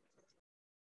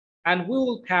 and we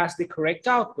will pass the correct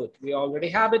output. We already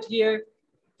have it here,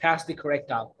 pass the correct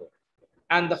output.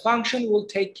 And the function will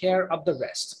take care of the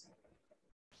rest.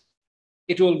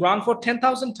 It will run for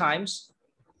 10,000 times,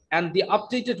 and the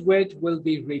updated weight will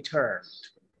be returned.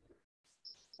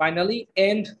 Finally,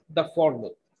 end the for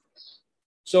loop.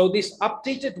 So this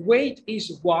updated weight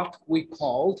is what we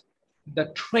called the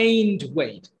trained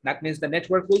weight. That means the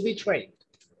network will be trained.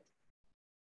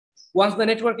 Once the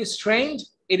network is trained,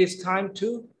 it is time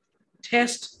to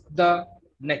test the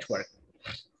network.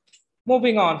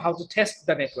 Moving on, how to test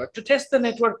the network. To test the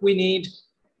network, we need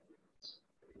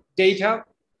data.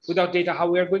 Without data, how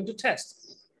we are going to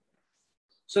test.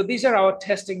 So these are our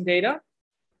testing data.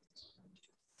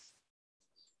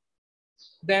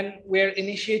 Then we're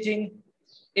initiating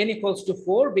n equals to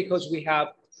 4 because we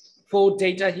have 4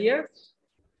 data here.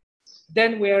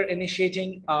 Then we're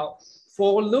initiating a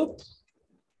for loop.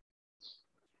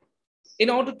 In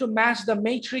order to match the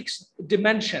matrix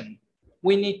dimension,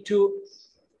 we need to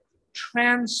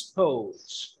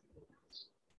transpose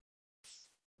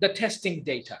the testing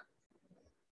data.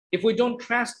 If we don't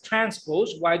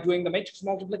transpose while doing the matrix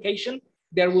multiplication,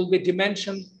 there will be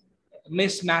dimension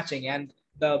mismatching and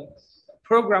the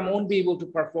program won't be able to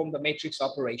perform the matrix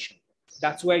operation.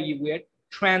 That's where we're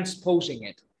transposing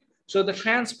it. So the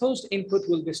transposed input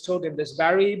will be stored in this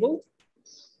variable.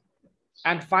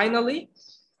 And finally,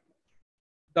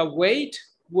 the weight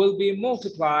will be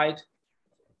multiplied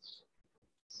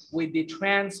with the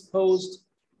transposed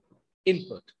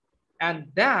input. And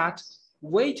that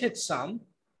weighted sum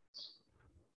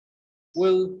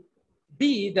will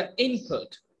be the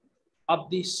input of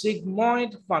the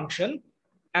sigmoid function,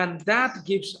 and that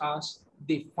gives us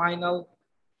the final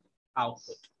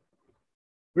output.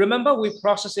 Remember, we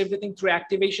process everything through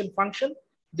activation function.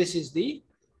 This is the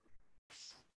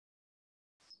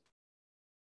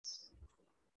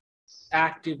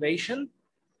activation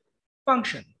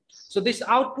function. So this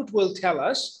output will tell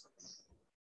us,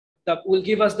 that will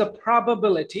give us the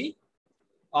probability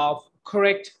of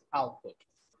correct output.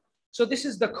 So this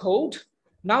is the code.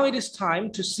 Now it is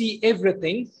time to see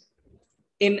everything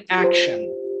in action.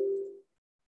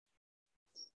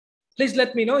 Please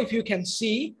let me know if you can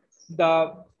see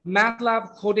the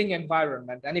MATLAB coding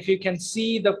environment and if you can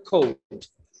see the code.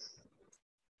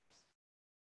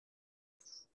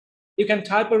 You can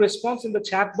type a response in the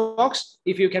chat box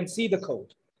if you can see the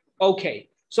code. Okay,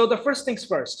 so the first things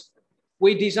first,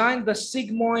 we designed the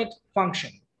sigmoid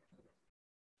function.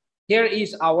 Here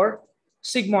is our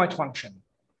sigmoid function.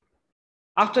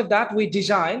 After that, we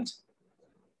designed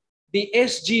the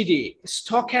SGD,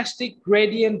 stochastic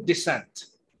gradient descent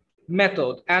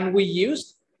method, and we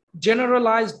used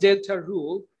generalized delta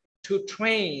rule to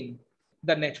train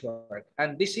the network.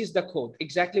 And this is the code,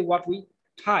 exactly what we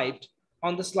typed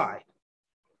on the slide.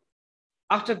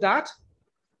 After that,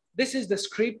 this is the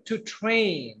script to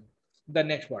train the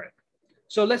network.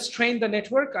 So let's train the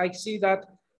network. I see that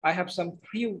I have some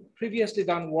previously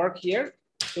done work here.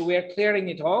 So we are clearing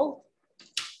it all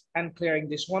and clearing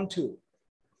this one too.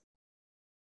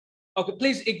 Okay,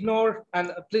 please ignore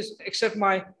and please accept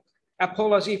my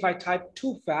apology if I type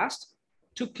too fast.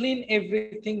 To clean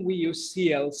everything, we use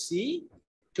CLC.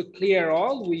 To clear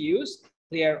all, we use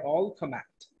clear all command.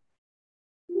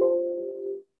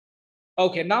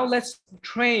 Okay, now let's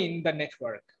train the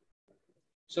network.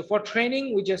 So for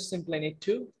training, we just simply need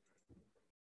to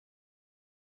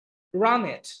run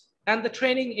it, and the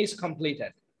training is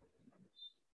completed.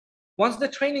 Once the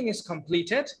training is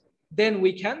completed, then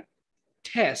we can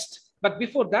test. But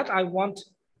before that, I want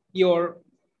your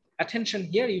attention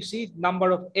here. You see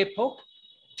number of epoch,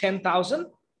 10,000.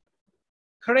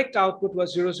 Correct output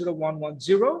was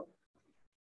 00110.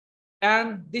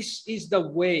 And this is the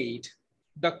weight,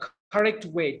 the correct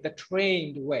weight, the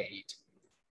trained weight.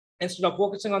 Instead of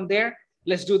focusing on there,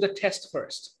 let's do the test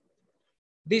first.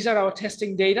 These are our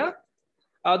testing data.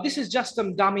 This is just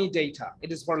some dummy data.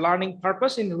 It is for learning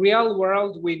purpose. In real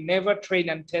world, we never train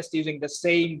and test using the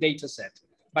same data set.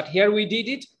 But here we did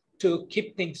it to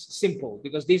keep things simple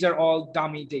because these are all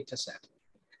dummy data set.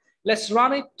 Let's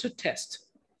run it to test.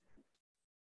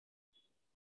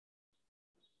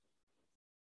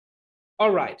 All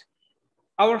right,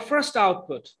 our first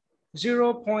output,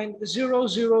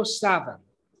 0.007.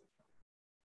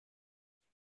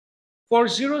 For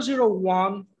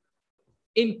 001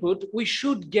 input, we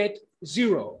should get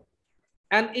 0,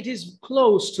 and it is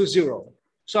close to 0.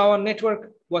 So our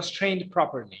network was trained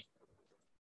properly.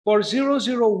 For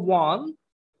 001,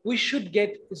 we should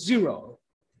get 0.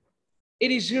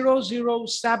 It is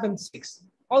 0076,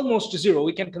 almost 0.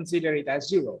 We can consider it as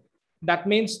 0. That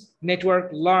means network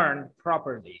learned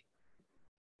properly.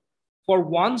 For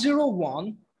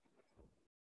 101,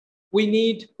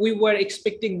 we were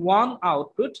expecting 1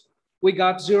 output. We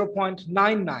got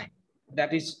 0.99.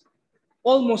 That is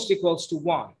almost equals to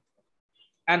 1.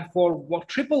 And for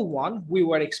 111, we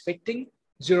were expecting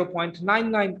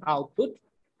 0.99 output.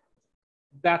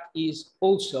 That is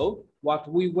also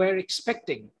what we were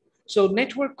expecting. So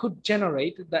network could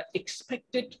generate the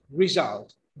expected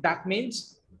result. That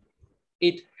means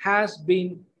it has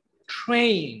been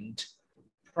trained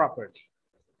properly.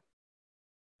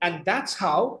 And that's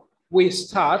how we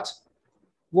start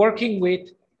working with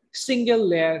single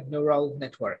layer neural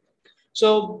network.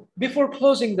 So before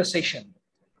closing the session,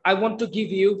 I want to give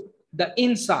you the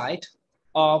insight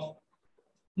of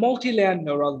multi-layer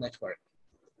neural network.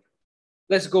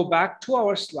 Let's go back to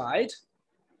our slide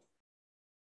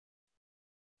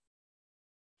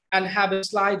and have a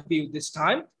slide view this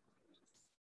time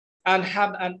and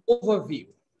have an overview.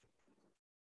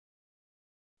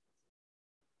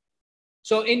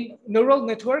 So in neural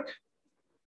network,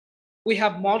 we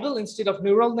have model instead of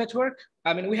neural network.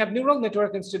 We have neural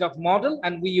network instead of model,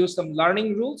 and we use some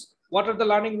learning rules. What are the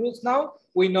learning rules now?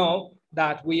 We know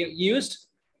that we used,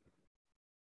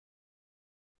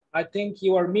 I think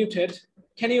you are muted.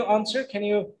 Can you answer? Can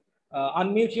you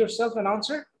unmute yourself and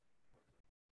answer?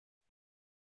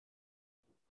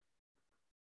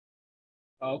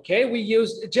 Okay, we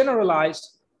used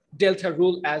generalized delta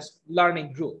rule as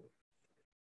learning rule.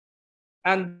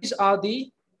 And these are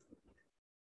the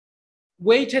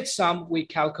weighted sum we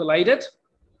calculated.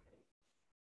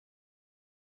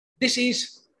 This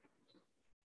is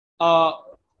a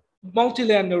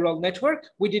multi-layer neural network.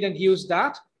 We didn't use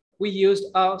that. We used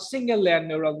a single layer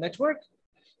neural network.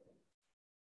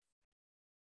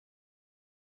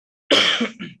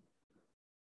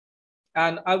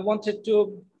 And I wanted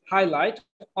to highlight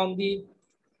on the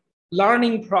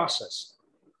learning process.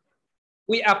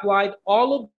 We applied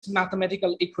all of this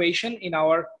mathematical equation in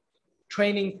our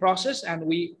training process, and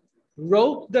we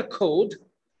wrote the code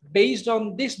based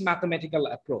on this mathematical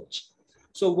approach.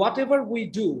 So whatever we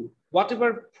do,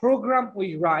 whatever program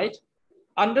we write,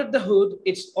 under the hood,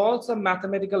 it's also a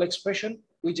mathematical expression.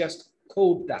 We just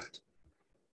code that.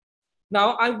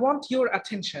 Now, I want your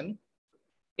attention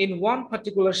in one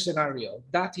particular scenario,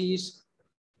 that is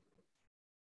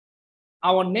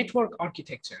our network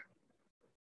architecture.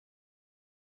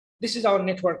 This is our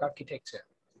network architecture.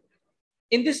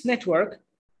 In this network,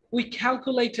 we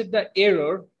calculated the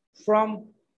error from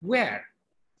where?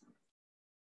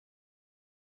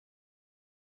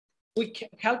 We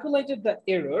calculated the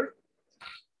error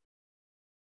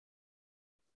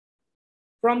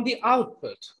from the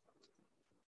output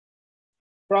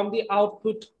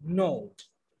node.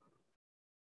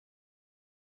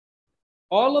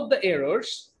 All of the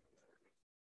errors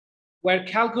were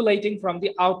calculating from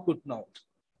the output node,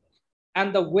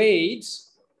 and the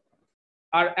weights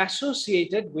are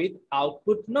associated with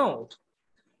output node.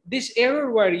 This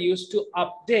error were used to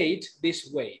update these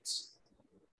weights.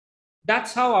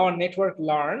 That's how our network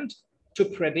learned to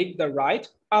predict the right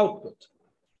output,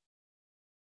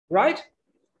 right?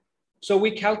 So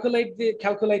we calculated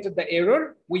the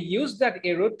error. We used that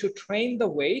error to train the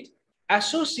weight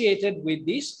associated with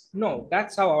this node.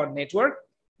 That's how our network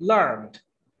learned.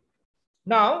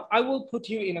 Now I will put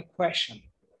you in a question,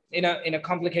 in a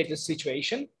complicated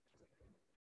situation,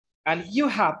 and you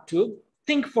have to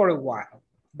think for a while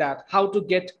that how to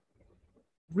get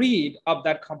rid of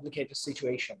that complicated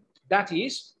situation. That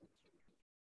is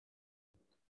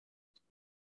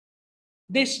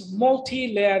this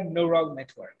multi-layer neural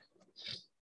network.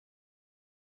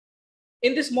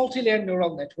 In this multi-layer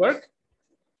neural network,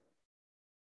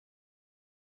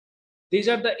 these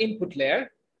are the input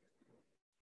layer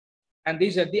and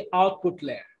these are the output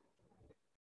layer.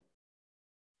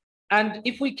 And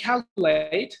if we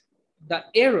calculate the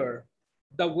error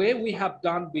the way we have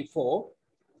done before,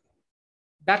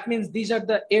 that means these are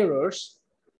the errors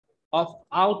of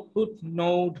output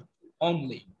node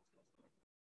only.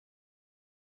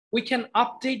 We can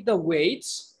update the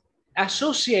weights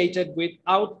associated with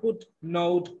output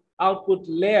node, output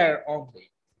layer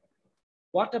only.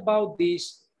 What about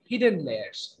these hidden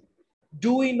layers?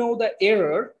 Do we know the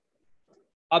error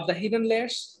of the hidden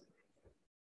layers?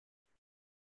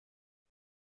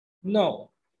 No,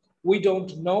 we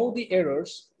don't know the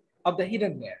errors of the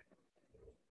hidden layer.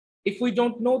 If we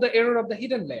don't know the error of the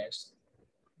hidden layers,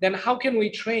 then how can we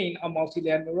train a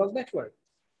multi-layer neural network?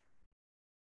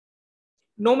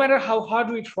 No matter how hard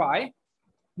we try,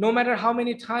 no matter how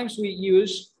many times we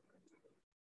use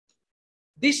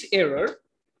this error,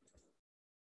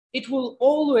 it will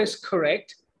always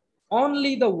correct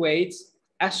only the weights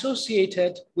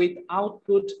associated with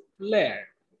output layer.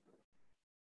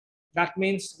 That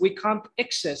means we can't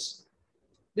access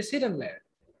this hidden layer.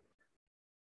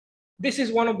 This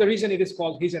is one of the reasons it is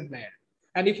called hidden layer.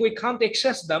 And if we can't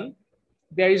access them,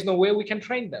 there is no way we can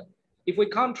train them. If we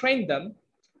can't train them,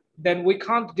 then we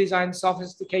can't design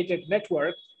sophisticated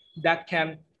network that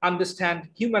can understand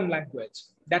human language,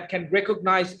 that can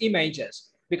recognize images,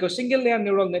 because single layer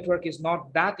neural network is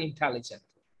not that intelligent.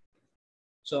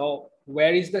 So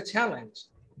where is the challenge?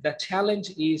 The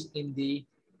challenge is in the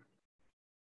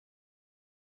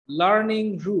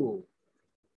learning rule.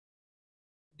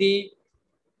 The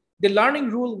learning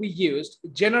rule we used,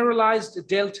 generalized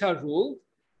delta rule,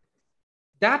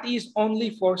 that is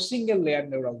only for single layer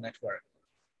neural network.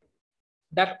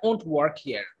 That won't work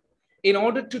here. In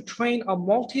order to train a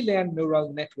multi-layer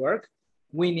neural network,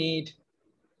 we need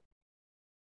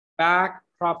back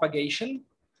propagation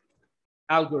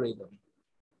algorithm.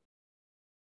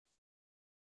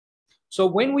 So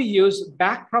when we use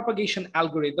back propagation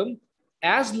algorithm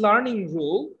as learning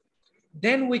rule,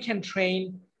 then we can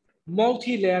train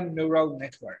multi-layer neural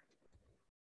network.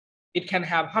 It can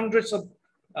have hundreds of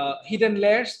hidden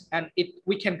layers, and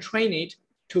we can train it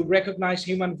to recognize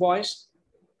human voice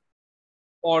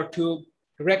or to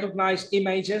recognize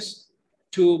images,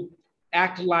 to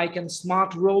act like a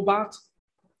smart robot.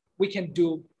 We can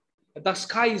do, the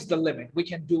sky is the limit. We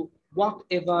can do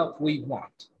whatever we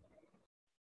want.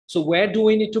 So where do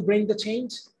we need to bring the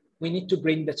change? We need to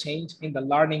bring the change in the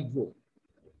learning rule.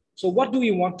 So what do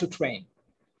we want to train?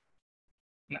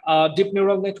 A deep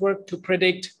neural network to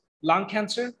predict lung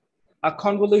cancer, a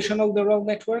convolutional neural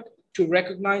network to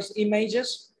recognize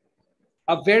images,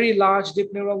 a very large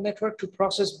deep neural network to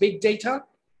process big data.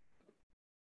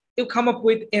 You come up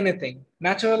with anything.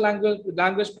 Natural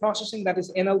language processing, that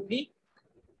is NLP.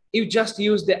 You just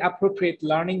use the appropriate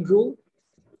learning rule,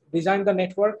 design the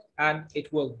network, and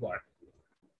it will work.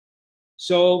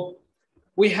 So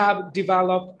we have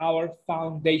developed our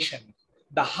foundation.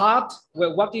 The heart,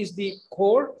 well, what is the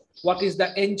core? What is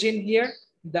the engine here?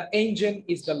 The engine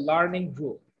is the learning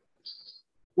rule.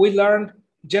 We learned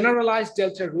generalized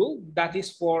delta rule, that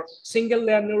is for single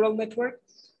layer neural network.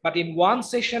 But in one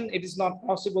session, it is not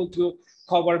possible to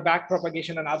cover back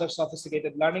propagation and other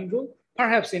sophisticated learning rule.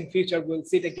 Perhaps in future, we'll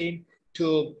sit again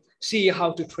to see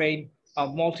how to train a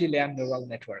multi-layer neural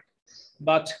network.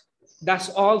 But that's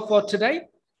all for today.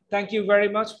 Thank you very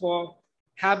much for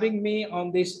having me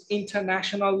on this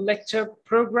international lecture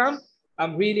program.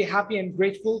 I'm really happy and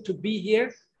grateful to be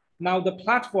here. Now the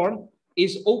platform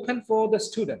is open for the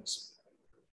students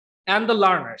and the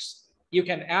learners. You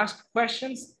can ask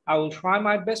questions. I will try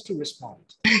my best to respond.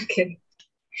 Okay.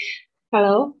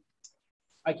 Hello.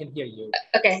 I can hear you.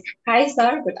 Okay. Hi,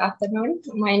 sir. Good afternoon.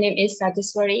 My name is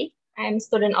Rajeshwari. I'm a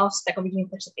student of Teacherpreneur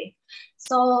University.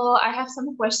 So I have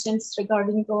some questions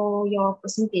regarding to your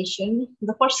presentation.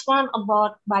 The first one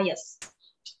about bias.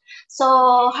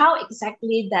 So how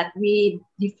exactly that we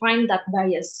define that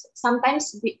bias?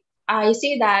 Sometimes I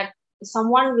see that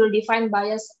someone will define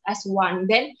bias as one.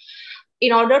 Then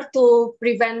in order to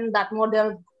prevent that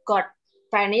model got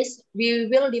vanished, we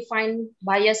will define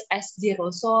bias as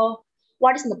 0. So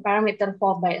what is the parameter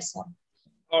for bias?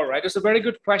 All right, it's a very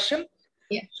good question.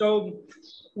 Yeah. So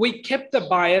we kept the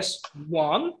bias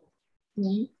 1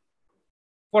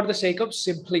 for the sake of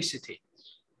simplicity.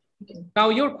 Okay. Now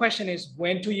your question is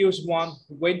when to use 1,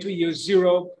 when to use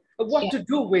 0, what to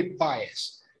do with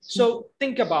bias. So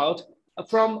think about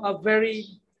from a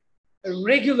very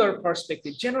regular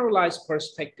perspective, generalized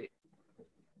perspective.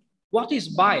 What is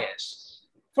bias?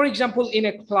 For example, in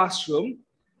a classroom,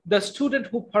 the student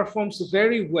who performs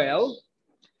very well,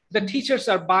 the teachers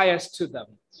are biased to them.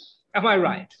 Am I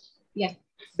right? Yeah.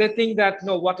 They think that,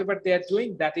 no, whatever they're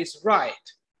doing, that is right.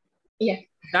 Yeah.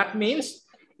 That means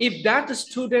if that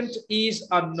student is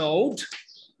a node,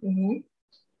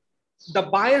 the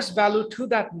bias value to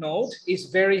that node is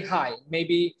very high,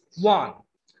 maybe 1.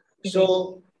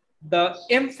 So the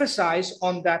emphasis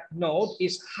on that node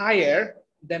is higher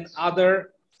than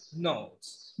other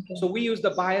nodes. So we use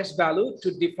the bias value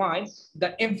to define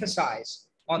the emphasis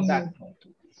on that node.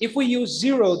 If we use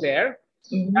 0 there,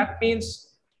 that means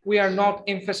we are not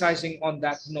emphasizing on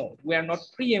that node. We are not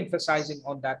pre-emphasizing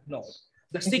on that node.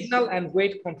 The signal and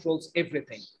weight controls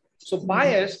everything. So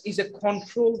bias is a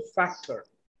control factor.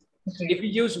 If you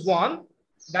use 1,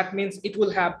 that means it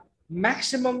will have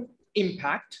maximum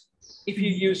impact. If you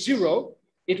use 0,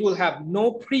 it will have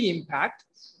no pre-impact.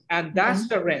 And that's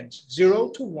the range, 0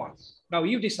 to 1. Now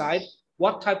you decide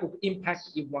what type of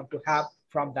impact you want to have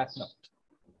from that node.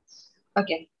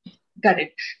 Okay, got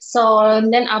it. So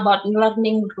then about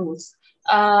learning rules.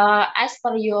 as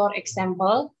per your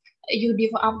example,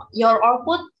 your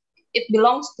output, it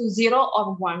belongs to 0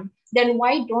 or 1. Then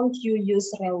why don't you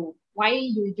use ReLU? Why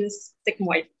you use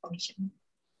sigmoid function?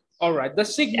 All right, the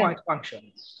sigmoid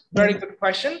function. Very good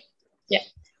question. Yeah.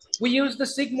 We use the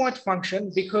sigmoid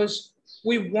function because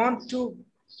we want to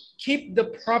keep the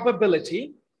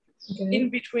probability in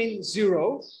between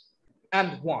 0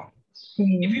 and 1.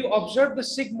 If you observe the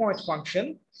sigmoid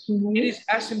function, it is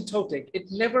asymptotic.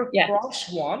 It never cross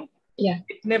 1.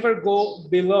 It never go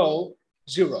below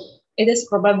 0. It is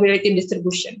probability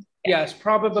distribution. Yes,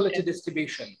 probability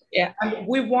distribution. And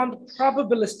we want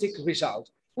probabilistic result.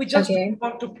 We just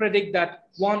want to predict that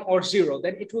 1 or 0.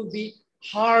 Then it will be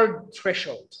hard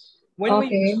threshold. When we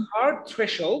use hard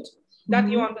threshold, that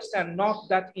you understand, not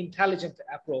that intelligent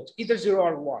approach, either 0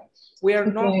 or 1. We are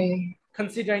not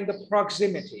considering the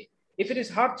proximity. If it is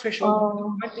hard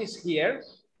threshold, when it is here,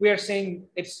 we are saying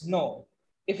it's no.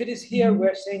 If it is here,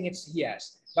 we're saying it's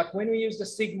yes. But when we use the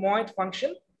sigmoid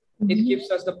function, it gives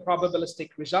us the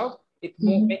probabilistic result. It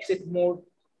makes it more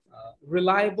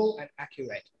reliable and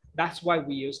accurate. That's why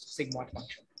we used sigmoid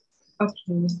function.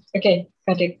 Okay,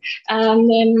 got it. And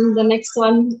then the next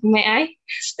one, may I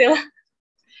still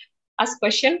ask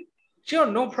question? Sure,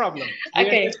 no problem.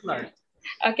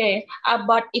 Okay,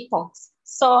 about epochs.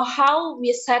 So how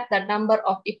we set the number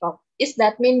of epoch? Is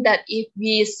that mean that if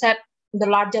we set the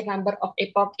larger number of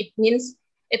epoch, it means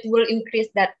it will increase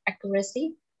that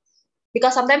accuracy?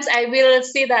 Because sometimes I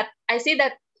see that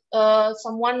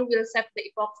someone will set the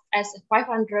epoch as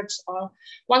 500 or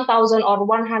 1000 or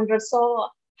 100. So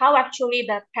how actually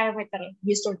that parameter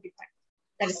we should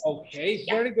define? Okay,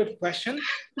 very good question.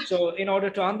 So in order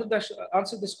to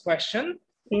answer this question,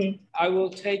 I will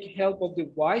take help of the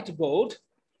whiteboard,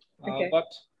 but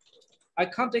I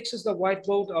can't access the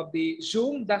whiteboard of the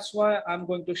Zoom. That's why I'm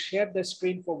going to share the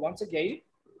screen for once again.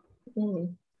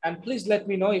 And please let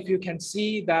me know if you can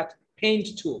see that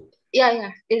paint tool.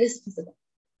 Yeah, it is visible.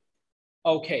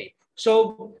 Okay,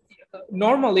 so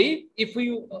normally if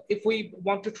we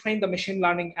want to train the machine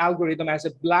learning algorithm as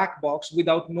a black box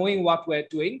without knowing what we're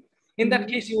doing, in that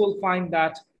case you will find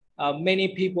that many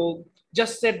people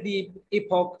just set the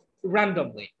epoch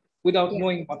randomly without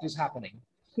knowing what is happening.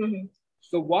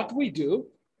 So what we do,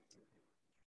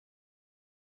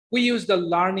 we use the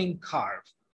learning curve.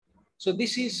 So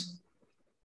this is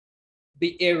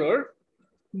the error,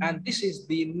 and this is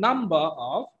the number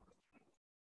of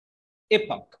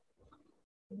epoch.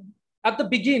 At the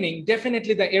beginning,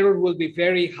 definitely the error will be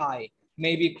very high,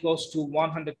 maybe close to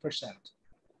 100%.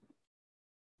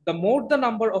 The more the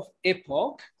number of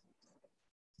epoch,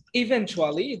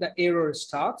 eventually the error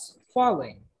starts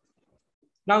falling.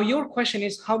 Now your question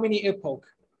is, how many epoch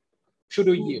should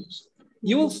we use?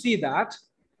 You will see that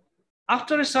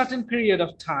after a certain period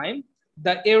of time,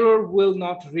 the error will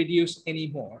not reduce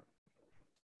anymore.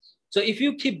 So if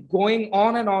you keep going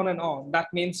on and on and on, that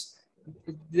means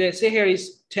they say here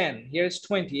is 10, here is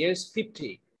 20, here is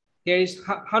 50, here is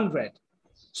 100.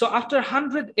 So after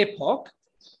 100 epoch,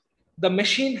 the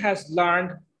machine has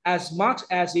learned as much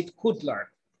as it could learn.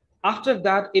 After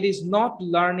that, it is not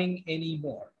learning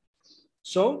anymore.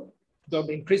 So don't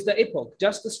increase the epoch,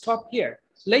 just stop here.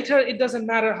 Later, it doesn't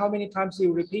matter how many times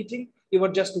you're repeating, you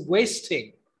are just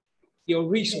wasting your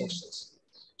resources.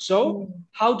 So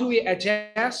how do we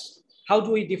adjust? How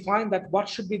do we define that what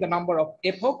should be the number of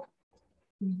epoch?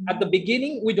 At the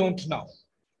beginning, we don't know.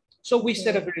 So we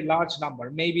set a very large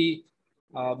number, maybe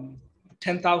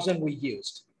 10,000 we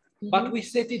used, but we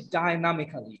set it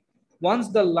dynamically. Once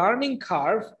the learning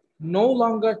curve no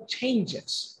longer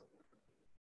changes,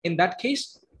 in that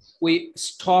case, we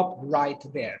stop right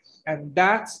there. And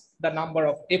that's the number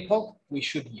of epoch we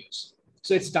should use.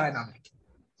 So it's dynamic.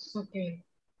 Okay,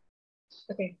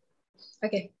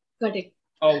 got it.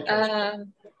 Okay.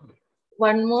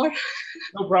 One more.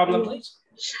 No problem, please.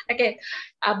 Okay,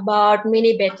 about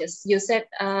mini batches. You said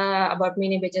about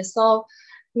mini batches. So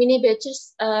mini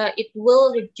batches, it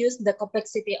will reduce the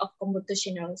complexity of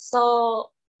computational.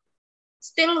 So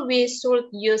still we should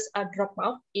use a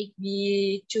dropout if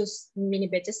we choose mini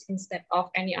batches instead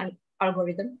of any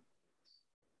algorithm.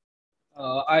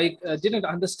 I didn't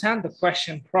understand the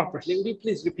question properly. Would you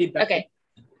please repeat that? Okay.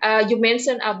 You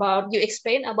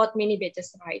explained about mini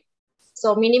batches, right?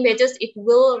 So mini batches, it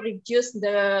will reduce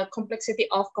the complexity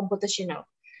of computational.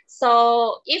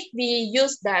 So if we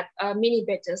use that mini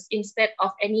batches instead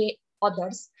of any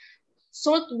others,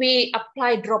 should we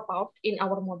apply dropout in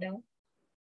our model?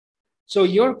 So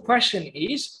your question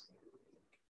is,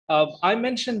 I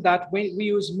mentioned that we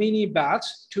use mini batch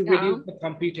to reduce the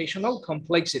computational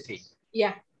complexity.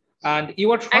 Yeah. And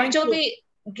you are trying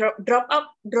drop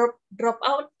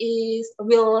out is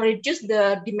will reduce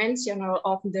the dimensional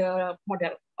of the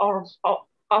model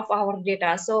of our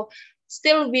data. So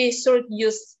still we should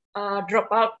use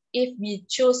dropout if we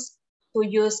choose to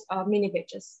use mini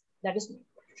batches. That is me.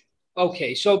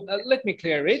 Okay, so let me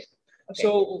clear it. Okay.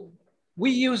 So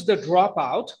we use the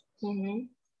dropout.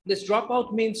 This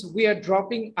dropout means we are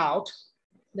dropping out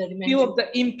few of the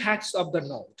impacts of the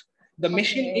node. The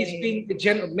machine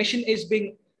is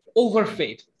being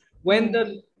overfed.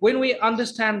 When we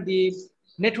understand the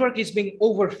network is being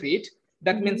overfed,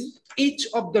 that means each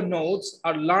of the nodes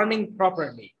are learning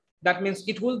properly. That means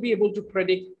it will be able to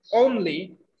predict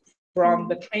only from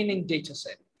the training data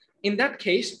set. In that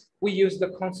case, we use the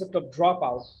concept of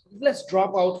dropout. Let's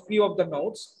drop out few of the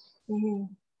nodes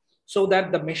so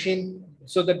that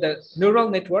the neural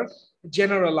network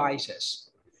generalizes.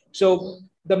 So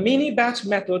the mini batch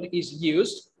method is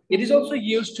used. It is also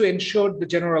used to ensure the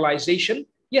generalization.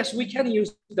 Yes, we can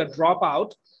use the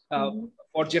dropout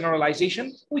for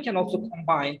generalization. We can also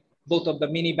combine both of the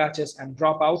mini batches and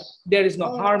dropout. There is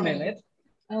no harm in it.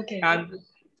 Okay.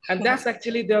 And that's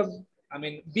actually the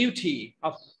beauty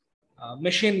of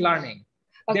machine learning.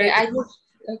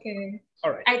 Okay.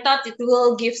 All right. I thought it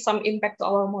will give some impact to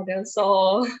our model,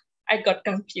 so I got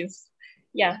confused.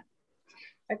 Yeah.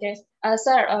 Okay,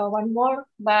 sir, one more,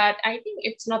 but I think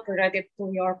it's not related to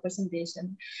your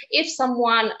presentation. If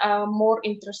someone more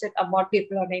interested about deep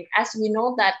learning, as we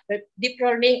know that deep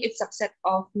learning is a subset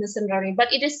of machine learning,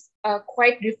 but it is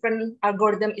quite different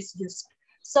algorithm is used.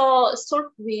 So should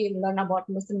we learn about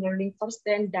machine learning first,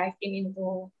 then dive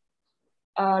into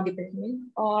deep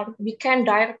learning, or we can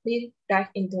directly dive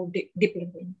into deep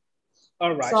learning?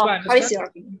 All right. So how is your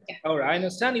opinion? Yeah. All right. I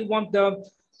understand you want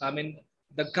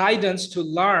the guidance to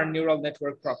learn neural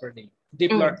network properly,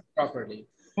 deep learning properly.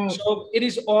 So it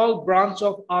is all branch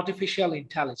of artificial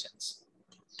intelligence.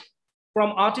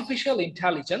 From artificial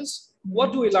intelligence,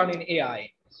 what do we learn in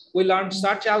AI? We learn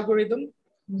search algorithm,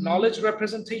 knowledge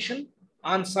representation,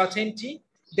 uncertainty.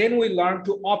 Then we learn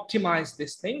to optimize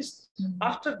these things.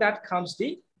 After that comes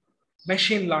the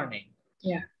machine learning.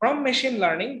 Yeah. From machine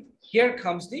learning, here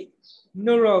comes the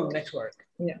neural network.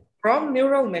 Yeah. From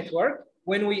neural network,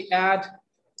 when we add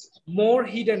more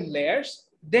hidden layers,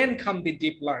 then come the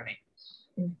deep learning.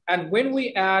 And when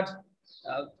we add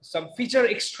some feature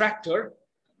extractor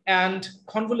and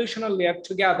convolutional layer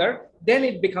together, then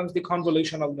it becomes the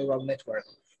convolutional neural network.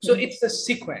 So it's a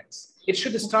sequence. It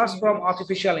should start from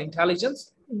artificial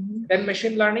intelligence, then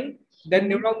machine learning, then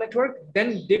neural network,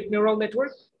 then deep neural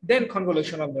network, then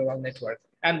convolutional neural network.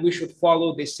 And we should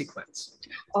follow this sequence.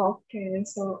 Okay,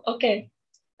 so, okay.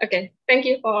 Thank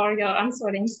you for your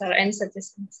answering, sir, and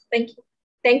suggestions. Thank you.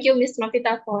 Thank you, Ms.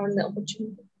 Novita, for the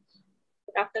opportunity.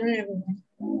 Good afternoon,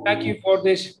 everyone. Thank you for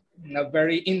this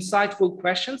very insightful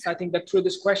questions. I think that through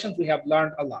these questions, we have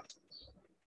learned a lot.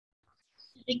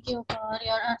 Thank you for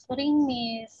your answering,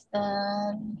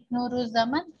 Mr.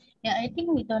 Nuruzzaman. Yeah, I think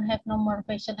we don't have no more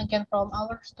question again from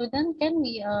our student. Can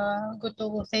we go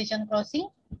to session closing?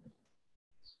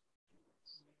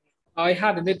 I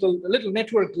had a little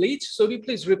network glitch, so will you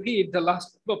please repeat the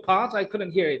last part? I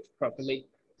couldn't hear it properly.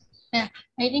 Yeah,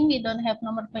 I think we don't have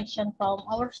no more question from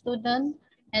our student,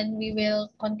 and we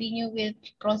will continue with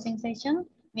closing session.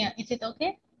 Yeah, is it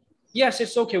okay? Yes,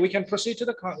 it's okay. We can proceed to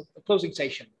the closing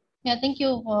session. Yeah, thank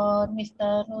you for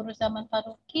Mr. Nuruzzaman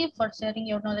Faruqui for sharing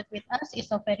your knowledge with us.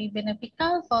 It's a very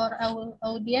beneficial for our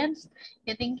audience.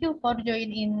 Yeah, thank you for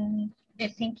joining.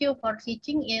 Thank you for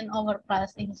teaching in our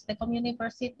class in Stekom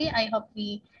University. I hope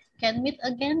we can meet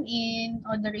again in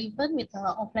other event with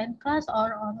offline class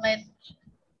or online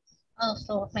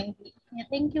also maybe. Yeah,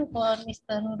 thank you for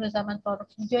Mr. Nuruzzaman for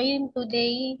joining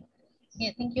today.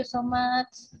 Yeah, thank you so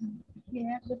much.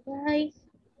 Yeah, goodbye.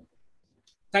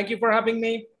 Thank you for having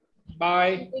me.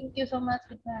 Bye. Thank you so much.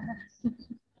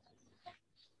 Goodbye.